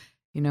you,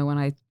 when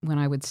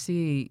I would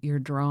see your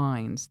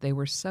drawings, they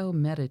were so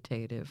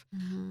meditative.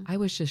 Mm-hmm. I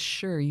was just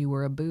sure you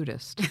were a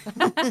Buddhist.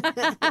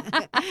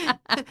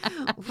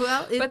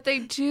 Well, But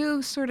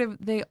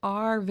they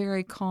are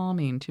very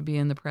calming to be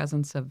in the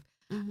presence of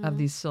mm-hmm.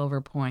 these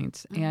silver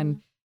points. Mm-hmm.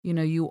 And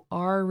you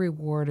are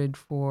rewarded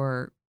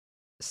for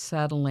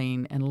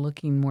settling and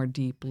looking more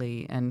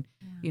deeply, and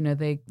Yeah.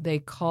 they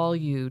call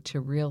you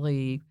to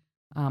really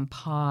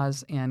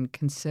pause and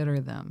consider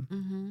them.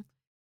 Mm-hmm.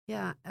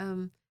 Yeah.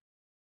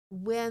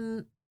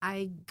 When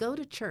I go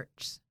to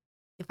church,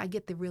 if I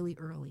get there really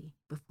early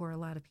before a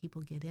lot of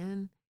people get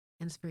in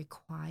and it's very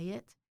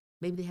quiet,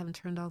 maybe they haven't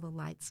turned all the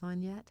lights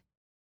on yet,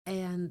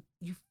 and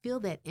you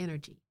feel that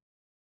energy,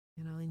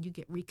 and you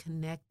get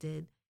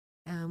reconnected.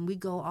 We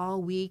go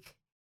all week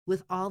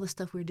with all the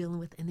stuff we're dealing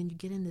with, and then you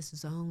get in this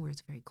zone where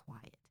it's very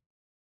quiet.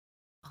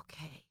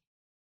 Okay,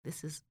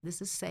 this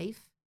is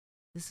safe.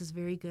 This is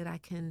very good. I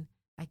can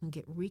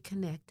get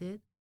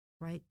reconnected,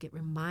 right? Get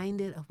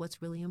reminded of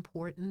what's really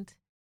important.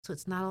 So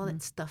it's not all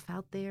that stuff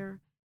out there.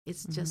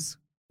 It's just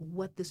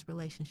what this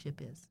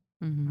relationship is,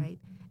 right?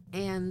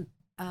 And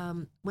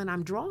when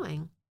I'm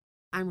drawing,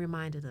 I'm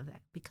reminded of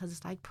that because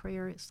it's like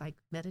prayer. It's like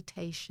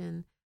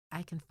meditation.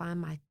 I can find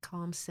my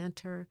calm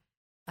center.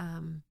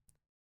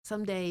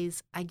 Some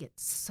days I get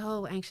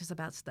so anxious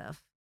about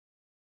stuff.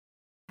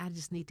 I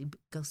just need to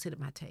go sit at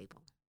my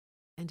table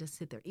and just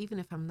sit there. Even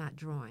if I'm not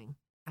drawing,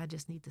 I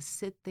just need to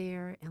sit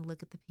there and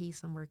look at the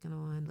piece I'm working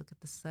on, look at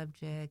the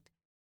subject,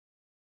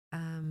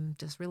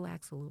 just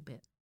relax a little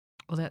bit.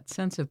 Well, that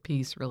sense of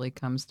peace really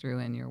comes through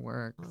in your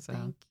work. Well, so.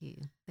 thank you.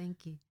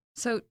 Thank you.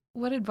 So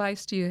what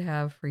advice do you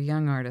have for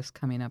young artists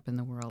coming up in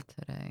the world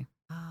today?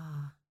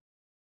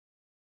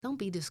 Don't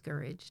be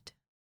discouraged.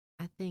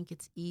 I think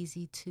it's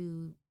easy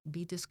to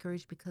be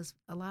discouraged because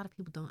a lot of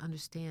people don't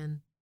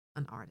understand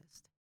an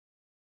artist.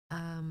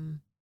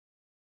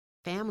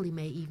 Family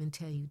may even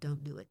tell you,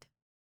 don't do it.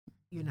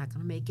 You're not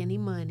going to make any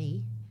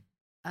money.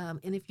 And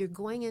if you're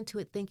going into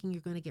it thinking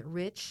you're going to get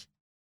rich,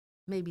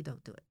 maybe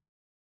don't do it.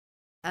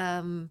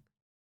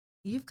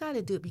 You've got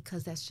to do it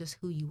because that's just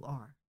who you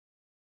are.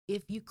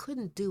 If you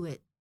couldn't do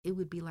it, it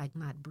would be like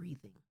not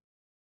breathing.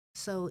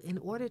 So in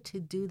order to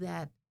do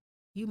that,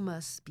 you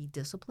must be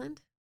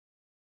disciplined.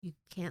 You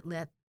can't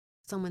let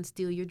someone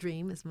steal your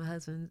dream, as my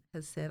husband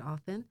has said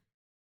often.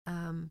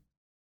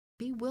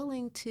 Be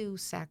willing to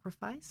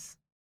sacrifice,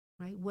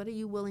 right? What are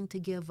you willing to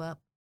give up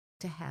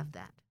to have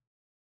that?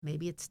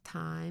 Maybe it's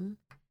time.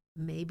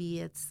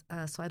 Maybe it's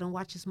so I don't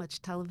watch as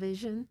much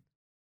television.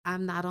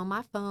 I'm not on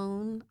my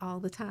phone all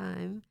the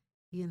time.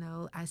 You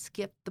know, I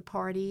skipped the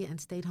party and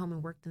stayed home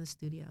and worked in the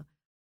studio.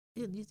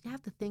 You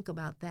have to think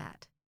about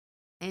that.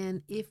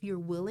 And if you're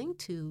willing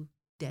to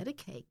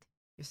dedicate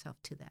yourself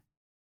to that,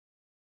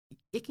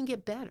 it can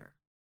get better,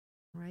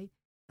 right?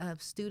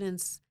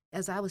 Students,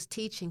 as I was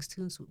teaching,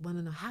 students would want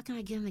to know, how can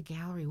I get in a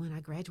gallery when I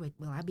graduate?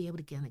 Will I be able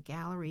to get in a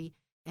gallery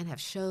and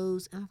have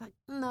shows? And I'm like,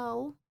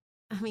 no.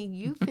 I mean,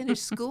 you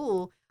finished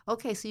school.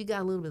 Okay, so you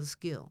got a little bit of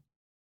skill.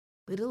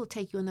 But it'll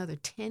take you another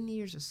 10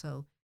 years or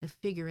so to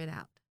figure it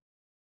out.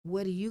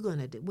 What are you going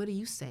to do? What are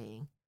you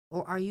saying?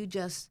 Or are you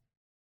just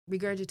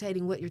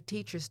regurgitating what your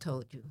teachers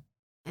told you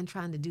and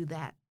trying to do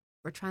that?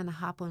 Or trying to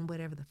hop on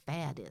whatever the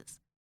fad is?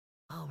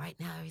 Oh, right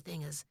now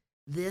everything is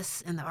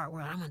this in the art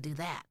world. I'm going to do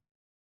that.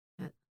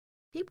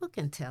 People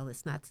can tell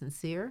it's not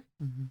sincere,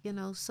 you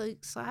know. So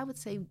I would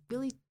say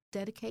really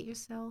dedicate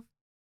yourself.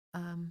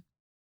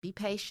 Be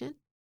patient.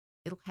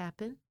 It'll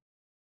happen.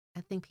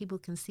 I think people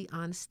can see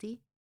honesty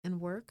in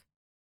work.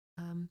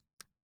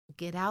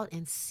 Get out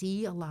and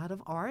see a lot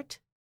of art.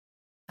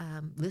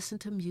 Listen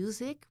to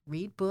music.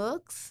 Read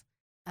books.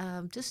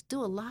 Just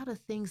do a lot of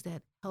things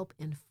that help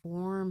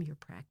inform your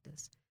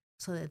practice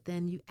so that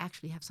then you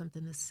actually have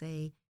something to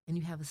say and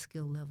you have a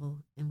skill level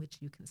in which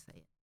you can say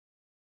it.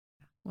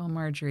 Well,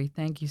 Marjorie,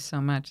 thank you so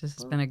much. This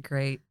has been a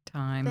great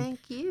time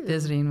Thank you.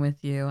 visiting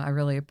with you. I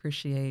really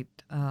appreciate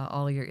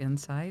all your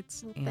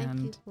insights. Well, thank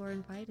you for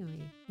inviting me.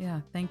 Yeah,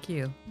 thank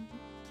you.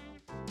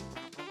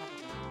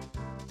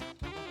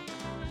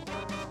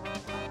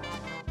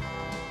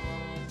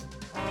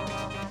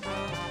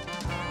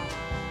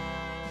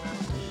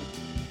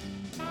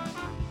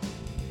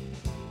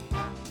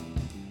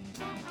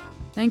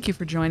 Thank you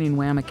for joining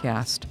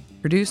WAMAcast,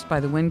 produced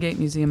by the Wingate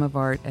Museum of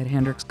Art at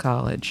Hendrix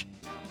College.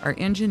 Our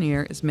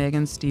engineer is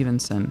Megan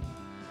Stevenson,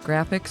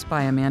 graphics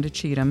by Amanda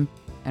Cheatham,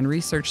 and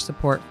research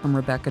support from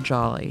Rebecca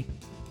Jolly.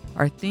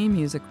 Our theme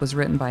music was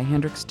written by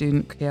Hendrix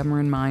student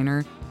Cameron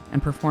Miner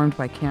and performed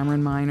by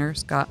Cameron Miner,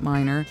 Scott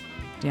Miner,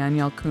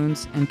 Danielle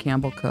Kuntz, and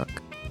Campbell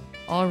Cook.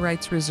 All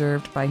rights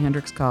reserved by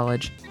Hendrix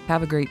College.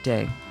 Have a great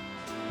day.